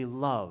that they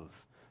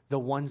love, the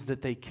ones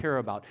that they care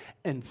about,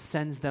 and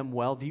sends them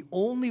well, the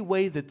only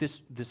way that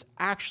this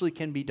actually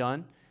can be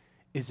done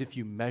is if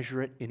you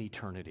measure it in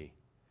eternity.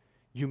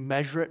 You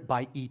measure it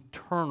by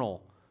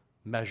eternal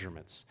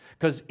measurements.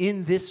 Because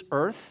in this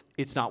earth,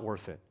 it's not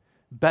worth it.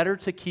 Better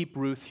to keep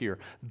Ruth here.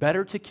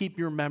 Better to keep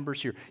your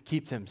members here.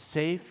 Keep them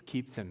safe,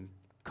 keep them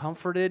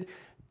comforted,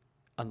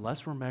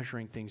 unless we're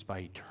measuring things by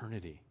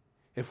eternity.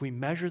 If we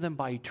measure them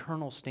by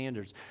eternal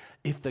standards,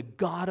 if the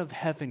God of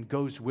heaven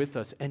goes with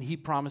us and he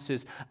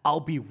promises, "I'll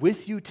be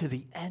with you to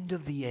the end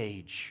of the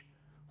age."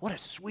 What a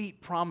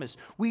sweet promise.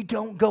 We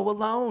don't go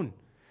alone.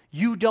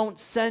 You don't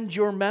send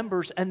your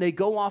members and they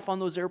go off on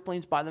those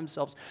airplanes by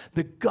themselves.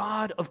 The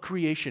God of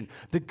creation,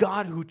 the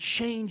God who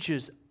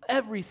changes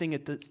everything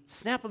at the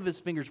snap of his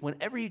fingers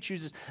whenever he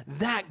chooses,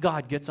 that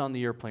God gets on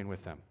the airplane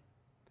with them.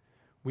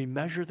 We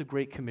measure the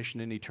Great Commission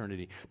in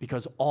eternity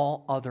because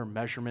all other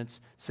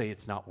measurements say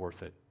it's not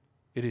worth it.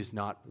 It is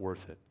not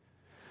worth it.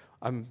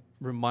 I'm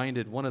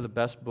reminded one of the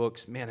best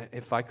books, man,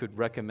 if I could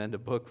recommend a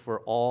book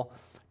for all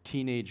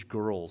teenage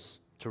girls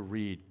to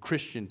read,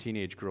 Christian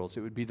teenage girls,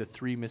 it would be The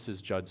Three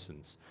Mrs.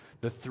 Judsons,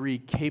 the three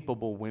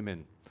capable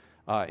women,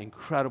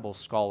 incredible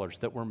scholars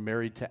that were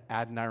married to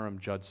Adoniram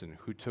Judson,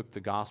 who took the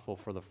gospel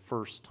for the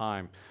first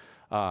time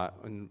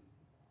and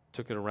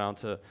took it around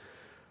to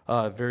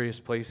various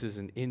places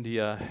in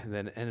India, and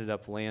then ended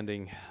up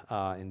landing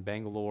in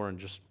Bangalore and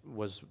just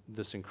was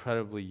this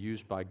incredibly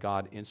used by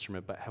God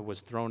instrument, but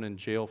was thrown in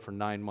jail for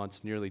 9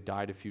 months, nearly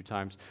died a few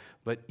times.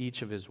 But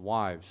each of his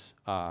wives,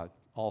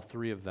 all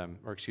three of them,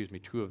 or excuse me,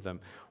 two of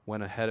them,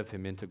 went ahead of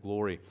him into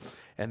glory.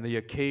 And the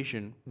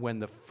occasion when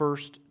the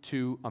first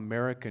two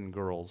American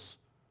girls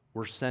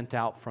were sent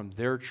out from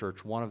their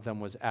church, one of them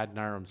was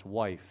Adoniram's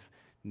wife,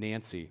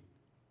 Nancy.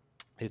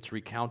 It's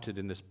recounted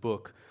in this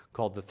book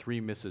called The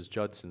Three Mrs.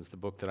 Judsons, the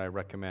book that I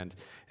recommend.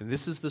 And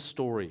this is the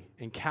story.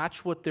 And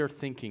catch what they're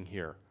thinking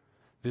here.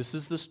 This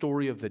is the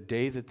story of the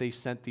day that they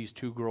sent these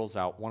two girls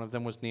out. One of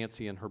them was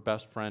Nancy and her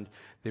best friend.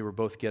 They were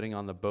both getting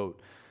on the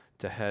boat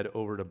to head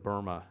over to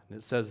Burma. And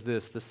it says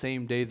this: the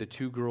same day the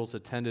two girls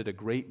attended a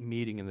great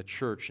meeting in the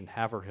church in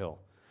Haverhill.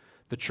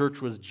 The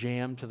church was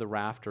jammed to the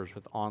rafters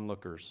with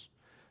onlookers.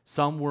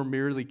 Some were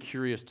merely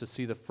curious to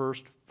see the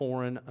first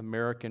foreign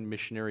American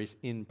missionaries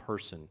in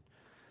person.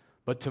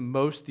 But to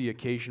most, the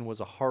occasion was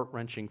a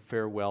heart-wrenching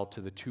farewell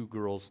to the two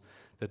girls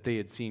that they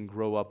had seen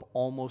grow up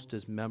almost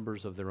as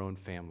members of their own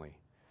family.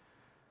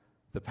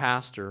 The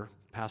pastor,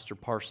 Pastor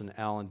Parson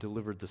Allen,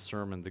 delivered the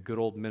sermon. The good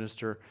old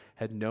minister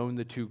had known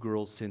the two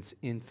girls since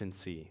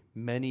infancy,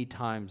 many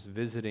times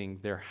visiting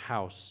their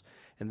house,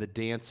 and the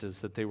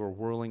dances that they were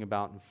whirling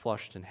about and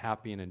flushed and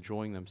happy and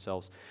enjoying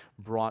themselves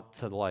brought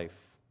to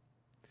life.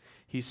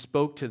 He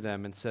spoke to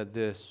them and said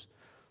this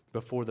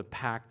before the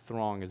packed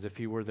throng as if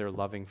he were their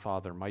loving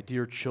father. "My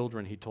dear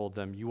children," he told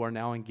them, "you are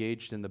now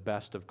engaged in the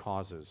best of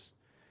causes.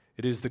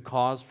 It is the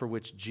cause for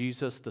which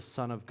Jesus, the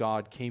Son of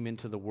God, came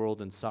into the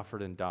world and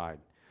suffered and died.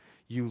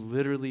 You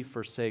literally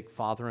forsake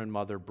father and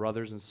mother,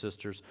 brothers and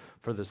sisters,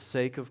 for the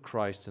sake of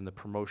Christ and the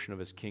promotion of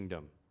his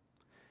kingdom."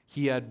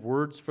 He had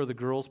words for the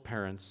girls'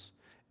 parents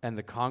and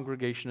the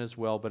congregation as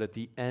well, but at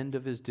the end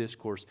of his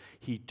discourse,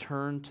 he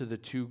turned to the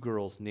two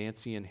girls,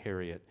 Nancy and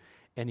Harriet,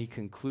 and he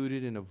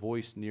concluded in a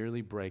voice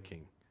nearly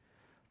breaking,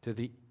 "To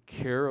the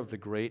care of the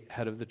great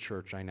head of the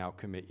church I now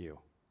commit you.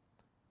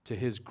 To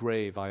his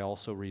grave I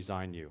also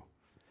resign you.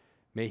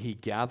 May he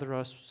gather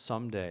us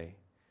someday,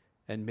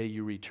 and may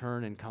you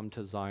return and come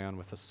to Zion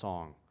with a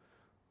song,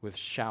 with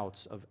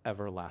shouts of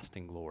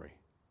everlasting glory."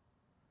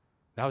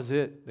 That was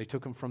it. They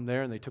took him from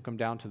there, and they took him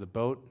down to the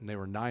boat, and they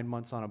were 9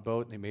 months on a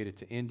boat, and they made it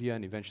to India,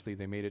 and eventually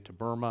they made it to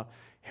Burma.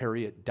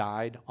 Harriet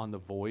died on the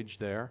voyage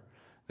there.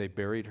 They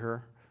buried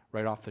her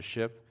right off the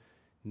ship.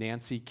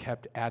 Nancy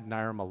kept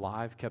Adoniram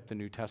alive, kept the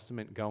New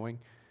Testament going,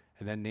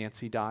 and then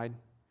Nancy died,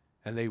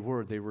 and they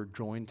were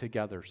joined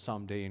together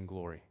someday in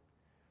glory.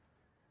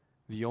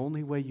 The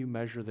only way you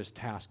measure this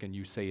task and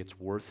you say it's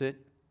worth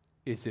it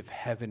is if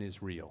heaven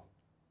is real.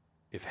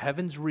 If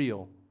heaven's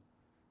real,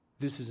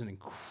 this is an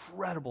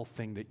incredible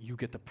thing that you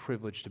get the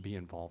privilege to be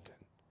involved in.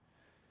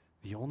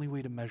 The only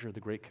way to measure the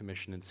Great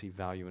Commission and see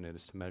value in it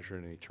is to measure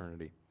it in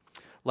eternity.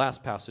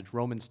 Last passage,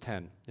 Romans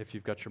 10, if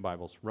you've got your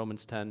Bibles.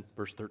 Romans 10,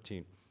 verse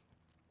 13.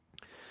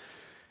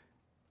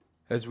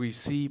 As we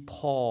see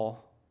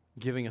Paul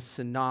giving a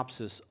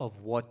synopsis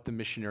of what the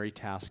missionary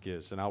task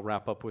is, and I'll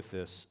wrap up with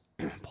this.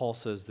 Paul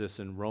says this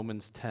in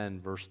Romans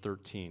 10, verse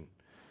 13.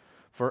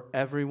 "For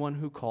everyone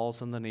who calls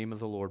on the name of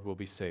the Lord will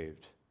be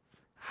saved.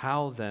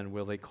 How then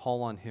will they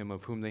call on him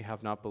of whom they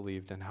have not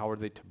believed? And how are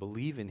they to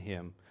believe in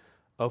him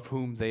of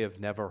whom they have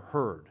never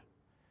heard?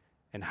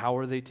 And how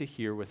are they to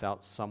hear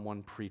without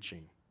someone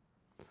preaching?"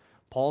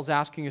 Paul's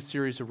asking a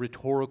series of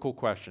rhetorical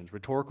questions.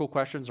 Rhetorical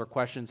questions are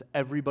questions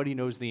everybody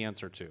knows the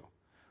answer to.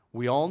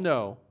 We all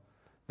know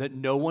that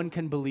no one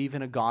can believe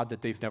in a God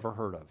that they've never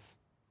heard of.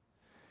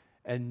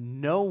 And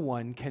no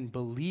one can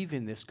believe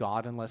in this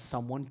God unless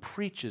someone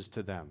preaches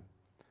to them.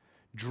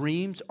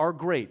 Dreams are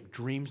great.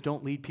 Dreams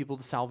don't lead people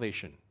to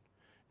salvation.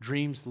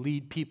 Dreams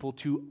lead people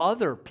to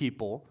other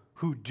people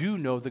who do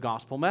know the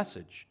gospel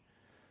message.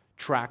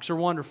 Tracts are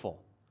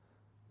wonderful.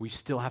 We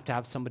still have to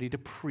have somebody to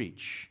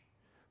preach.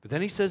 But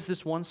then he says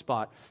this one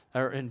spot,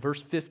 or in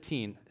verse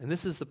 15, and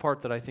this is the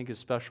part that I think is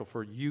special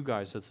for you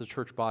guys as the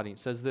church body. It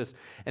says this: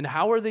 "And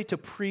how are they to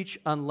preach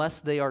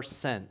unless they are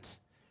sent?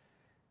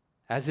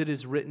 As it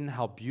is written,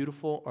 how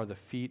beautiful are the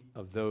feet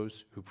of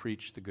those who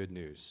preach the good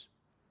news."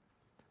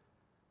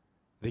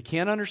 They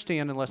can't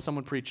understand unless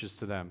someone preaches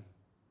to them.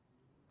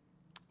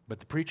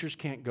 But the preachers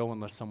can't go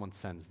unless someone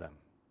sends them,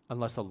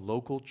 unless a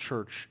local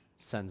church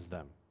sends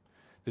them.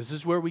 This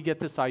is where we get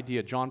this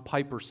idea. John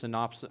Piper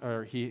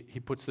he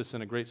puts this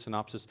in a great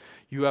synopsis.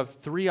 You have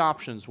three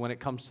options when it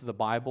comes to the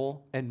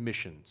Bible and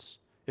missions.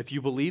 If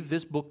you believe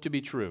this book to be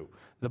true,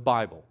 the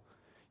Bible,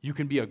 you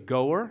can be a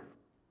goer,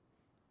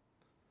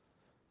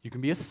 you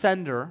can be a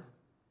sender,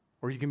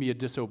 or you can be a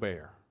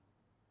disobeyer.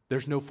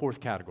 There's no fourth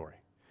category.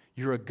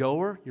 You're a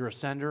goer, you're a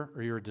sender,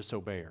 or you're a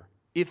disobeyer,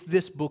 if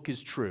this book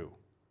is true.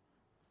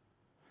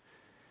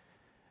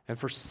 And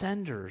for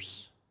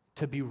senders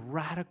to be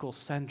radical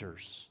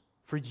senders,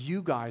 for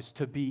you guys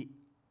to be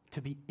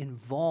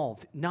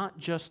involved, not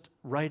just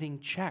writing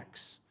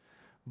checks,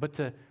 but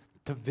to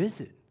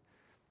visit,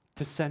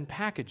 to send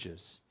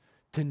packages,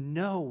 to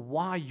know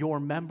why your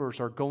members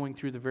are going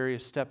through the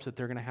various steps that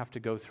they're going to have to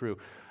go through.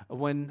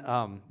 When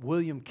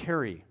William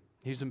Carey,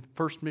 he's the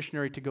first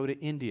missionary to go to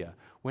India,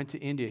 went to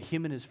India,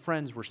 him and his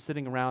friends were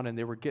sitting around and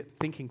they were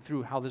thinking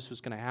through how this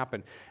was going to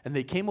happen. And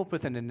they came up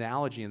with an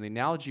analogy, and the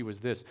analogy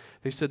was this.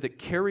 They said that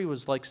Carey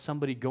was like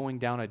somebody going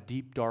down a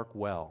deep, dark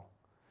well.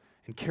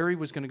 And Carey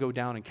was going to go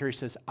down, and Carey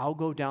says, "I'll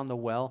go down the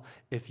well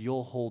if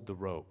you'll hold the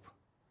rope."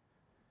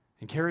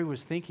 And Carey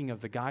was thinking of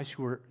the guys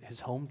who were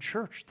his home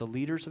church, the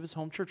leaders of his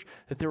home church,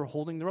 that they were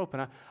holding the rope.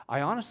 And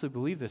I honestly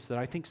believe this, that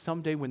I think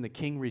someday when the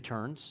king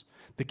returns,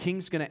 the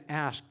king's going to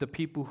ask the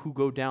people who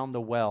go down the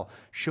well,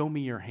 "Show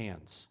me your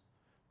hands.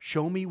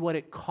 Show me what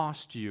it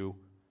cost you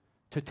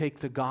to take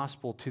the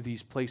gospel to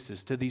these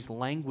places, to these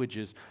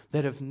languages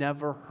that have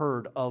never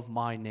heard of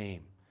my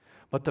name.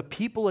 But the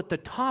people at the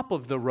top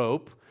of the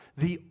rope,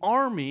 the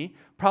army,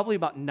 probably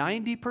about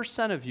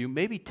 90% of you,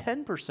 maybe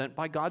 10%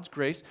 by God's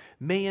grace,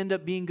 may end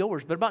up being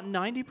goers. But about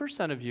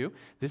 90% of you,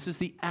 this is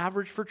the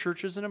average for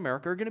churches in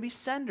America, are going to be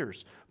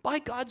senders by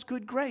God's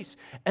good grace.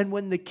 And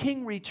when the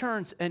king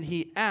returns and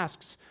he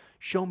asks,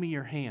 show me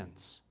your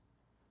hands,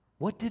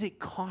 what did it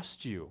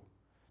cost you?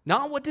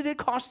 Not what did it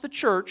cost the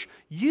church,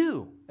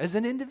 you as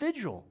an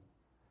individual,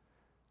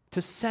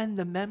 to send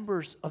the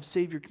members of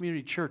Savior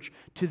Community Church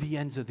to the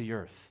ends of the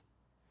earth.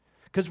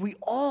 Because we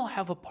all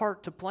have a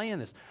part to play in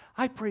this.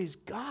 I praise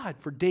God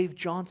for Dave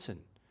Johnson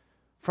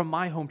from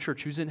my home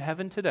church, who's in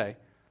heaven today.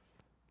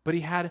 But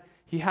he had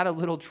a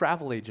little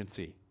travel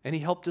agency, and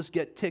he helped us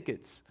get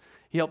tickets.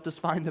 He helped us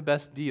find the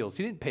best deals.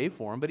 He didn't pay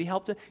for them, but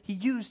he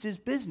used his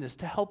business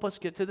to help us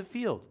get to the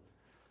field.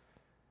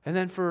 And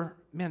then for,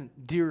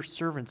 dear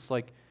servants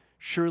like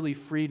Shirley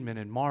Friedman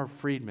and Marv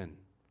Friedman,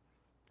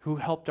 who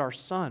helped our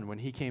son when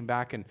he came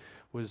back and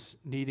was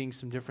needing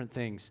some different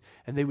things.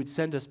 And they would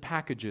send us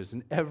packages.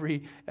 And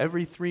every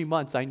 3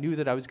 months, I knew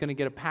that I was going to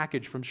get a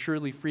package from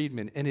Shirley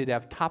Friedman, and it'd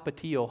have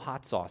Tapatio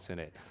hot sauce in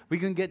it. We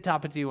can get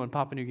Tapatio in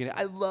Papua New Guinea.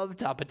 I love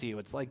Tapatio.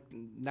 It's like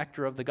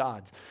nectar of the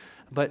gods.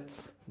 But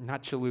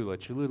not Cholula.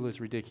 Cholula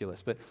is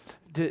ridiculous. But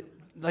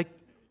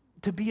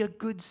to be a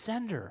good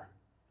sender.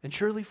 And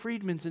Shirley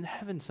Friedman's in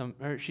heaven.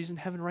 She's in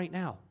heaven right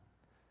now.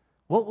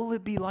 What will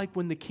it be like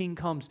when the king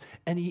comes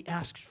and he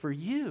asks for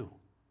you?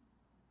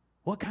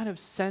 What kind of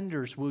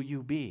senders will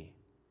you be?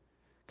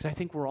 Because I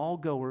think we're all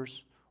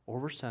goers, or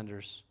we're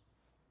senders,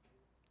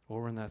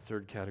 or we're in that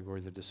third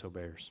category, the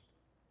disobeyers.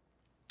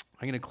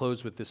 I'm going to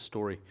close with this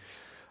story.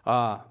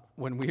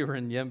 When we were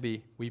in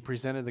Yembi, we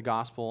presented the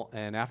gospel,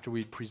 and after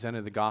we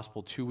presented the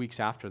gospel, 2 weeks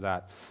after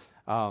that,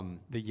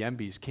 the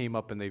Yembis came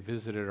up and they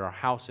visited our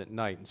house at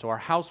night. And so our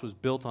house was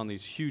built on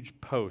these huge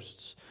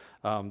posts.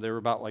 They were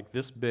about like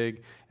this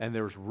big, and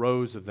there was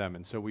rows of them.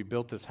 And so we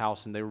built this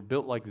house, and they were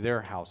built like their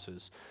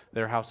houses.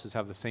 Their houses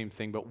have the same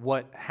thing. But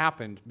what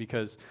happened,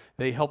 because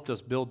they helped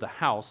us build the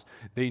house,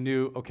 they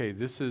knew, okay,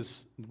 this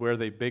is where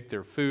they bake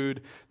their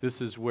food.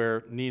 This is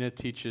where Nina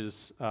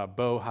teaches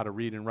Bo how to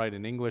read and write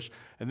in English.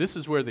 And this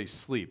is where they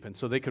sleep. And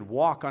so they could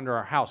walk under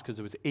our house because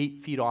it was 8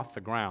 feet off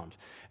the ground.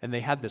 And they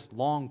had this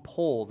long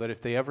pole that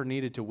if they ever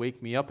needed to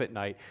wake me up at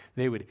night,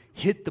 they would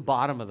hit the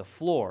bottom of the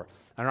floor.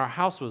 And our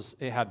house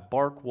had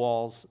bark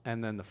walls,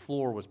 and then the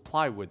floor was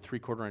plywood,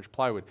 3/4-inch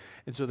plywood.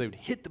 And so they would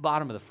hit the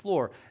bottom of the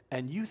floor,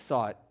 and you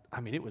thought,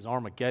 it was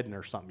Armageddon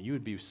or something. You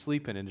would be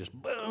sleeping, and just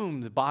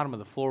boom, the bottom of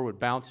the floor would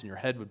bounce, and your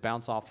head would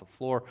bounce off the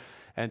floor.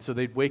 And so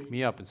they'd wake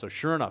me up. And so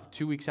sure enough,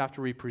 2 weeks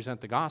after we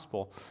present the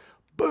gospel,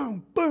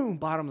 boom, boom,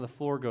 bottom of the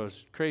floor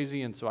goes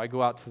crazy. And so I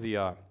go out to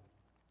the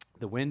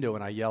window,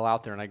 and I yell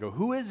out there, and I go,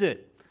 who is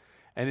it?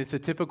 And it's a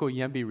typical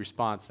Yembi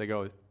response. They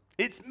go,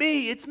 it's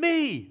me, it's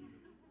me.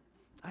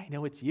 I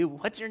know it's you.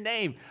 What's your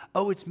name?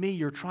 Oh, it's me,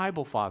 your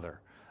tribal father.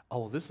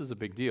 Oh, well, this is a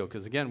big deal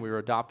because, again, we were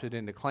adopted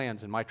into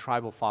clans, and my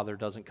tribal father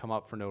doesn't come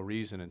up for no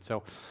reason. And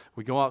so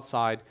we go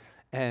outside,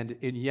 and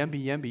in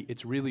Yembi,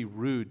 it's really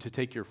rude to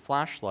take your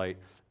flashlight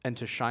and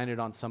to shine it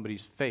on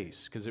somebody's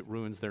face because it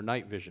ruins their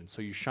night vision.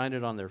 So you shine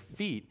it on their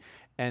feet,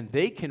 and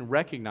they can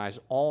recognize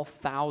all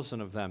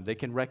 1,000 of them. They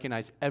can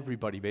recognize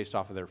everybody based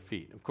off of their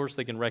feet. Of course,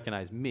 they can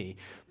recognize me,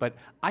 but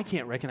I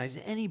can't recognize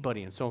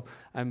anybody. And so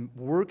I'm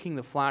working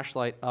the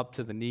flashlight up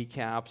to the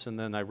kneecaps, and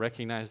then I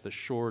recognize the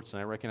shorts, and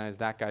I recognize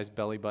that guy's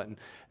belly button.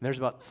 And there's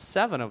about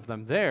 7 of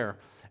them there,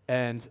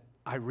 and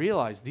I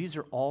realize these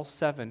are all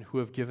 7 who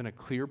have given a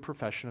clear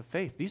profession of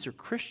faith. These are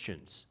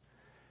Christians.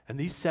 And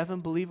these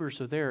 7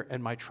 believers are there,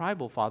 and my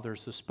tribal father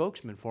is the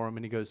spokesman for them,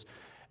 and he goes,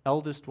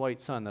 eldest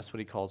white son, that's what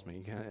he calls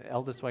me.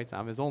 Eldest white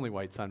son, I'm his only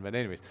white son, but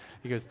anyways.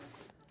 He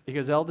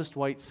goes, eldest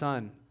white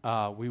son,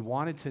 we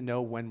wanted to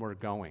know when we're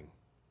going.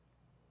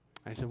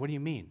 I said, what do you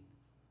mean?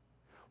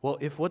 Well,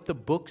 if what the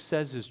book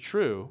says is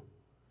true,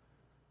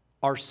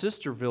 our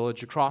sister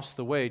village across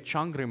the way,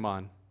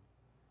 Changriman,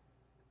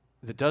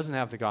 that doesn't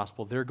have the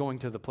gospel, they're going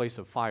to the place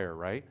of fire,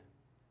 right?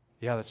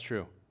 Yeah, that's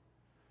true.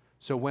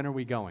 So when are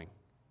we going?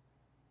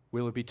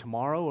 Will it be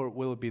tomorrow or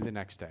will it be the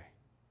next day?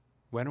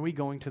 When are we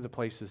going to the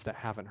places that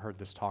haven't heard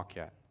this talk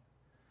yet?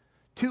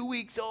 2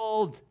 weeks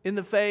old in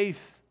the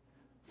faith.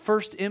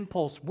 First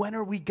impulse, when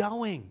are we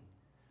going?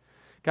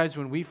 Guys,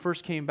 when we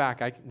first came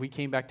back, we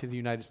came back to the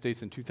United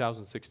States in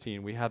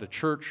 2016. We had a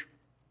church,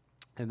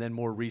 and then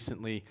more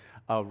recently,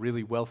 a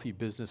really wealthy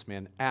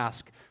businessman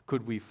asked,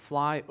 could we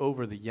fly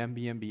over the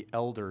Yembi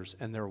elders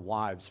and their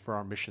wives for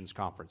our missions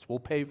conference? We'll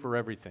pay for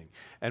everything.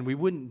 And we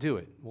wouldn't do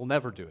it. We'll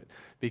never do it.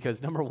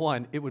 Because number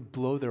one, it would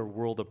blow their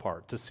world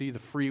apart. To see the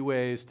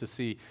freeways, to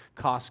see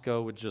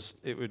Costco,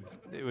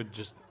 it would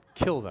just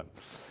kill them.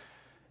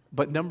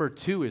 But number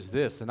 2 is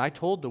this, and I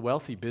told the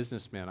wealthy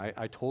businessman,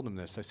 I told him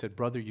this, I said,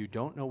 brother, you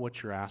don't know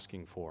what you're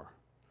asking for.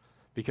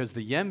 Because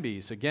the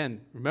Yembis,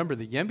 again, remember,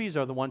 the Yembis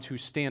are the ones who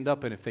stand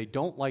up, and if they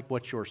don't like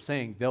what you're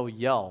saying, they'll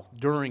yell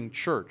during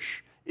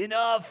church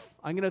enough.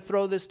 I'm going to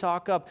throw this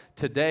talk up.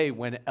 Today,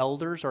 when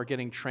elders are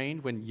getting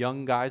trained, when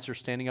young guys are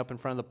standing up in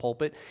front of the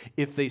pulpit,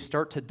 if they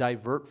start to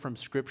divert from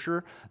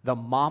Scripture, the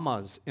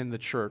mamas in the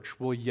church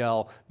will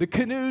yell, the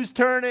canoe's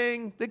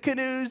turning,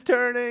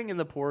 and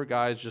the poor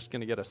guy's just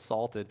going to get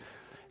assaulted.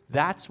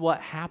 That's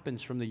what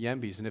happens from the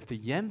Yembis. And if the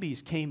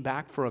Yembis came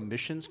back for a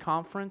missions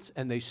conference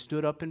and they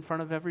stood up in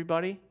front of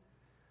everybody,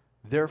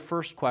 their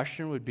first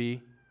question would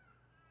be,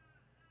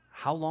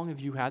 how long have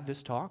you had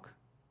this talk?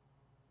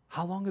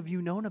 How long have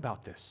you known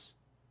about this?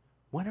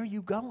 When are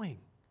you going?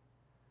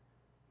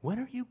 When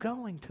are you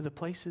going to the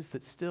places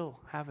that still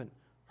haven't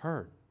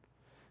heard?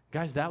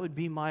 Guys, that would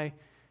be my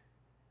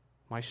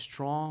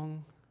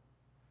strong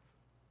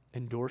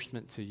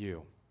endorsement to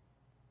you.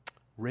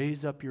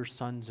 Raise up your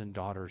sons and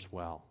daughters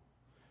well.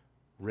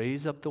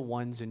 Raise up the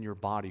ones in your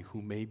body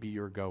who may be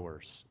your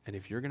goers. And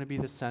if you're going to be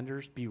the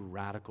senders, be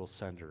radical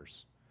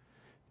senders.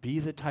 Be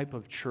the type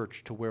of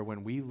church to where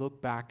when we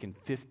look back in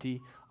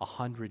 50,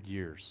 100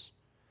 years,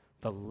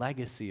 the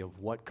legacy of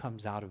what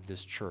comes out of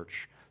this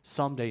church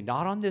someday,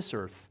 not on this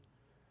earth,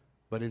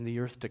 but in the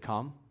earth to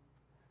come,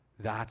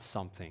 that's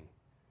something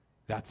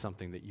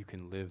that you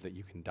can live, that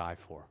you can die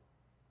for.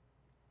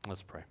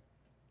 Let's pray.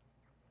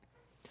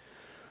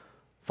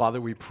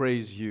 Father, we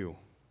praise you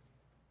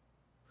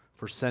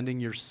for sending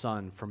your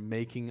Son, for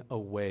making a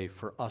way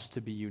for us to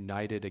be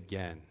united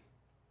again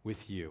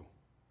with you.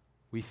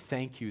 We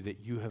thank you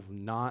that you have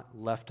not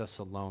left us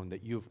alone,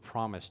 that you have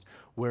promised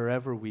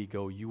wherever we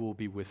go, you will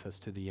be with us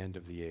to the end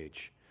of the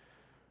age.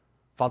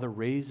 Father,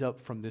 raise up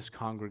from this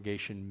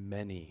congregation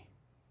many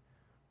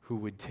who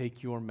would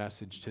take your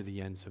message to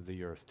the ends of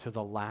the earth, to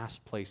the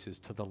last places,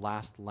 to the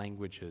last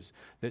languages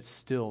that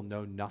still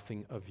know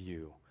nothing of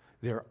you.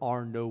 There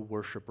are no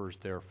worshipers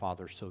there,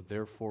 Father, so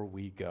therefore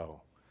we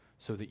go,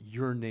 so that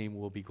your name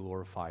will be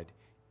glorified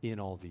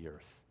in all the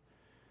earth.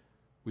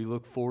 We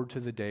look forward to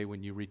the day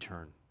when you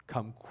return.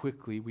 Come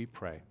quickly, we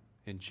pray.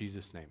 In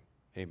Jesus' name,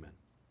 amen.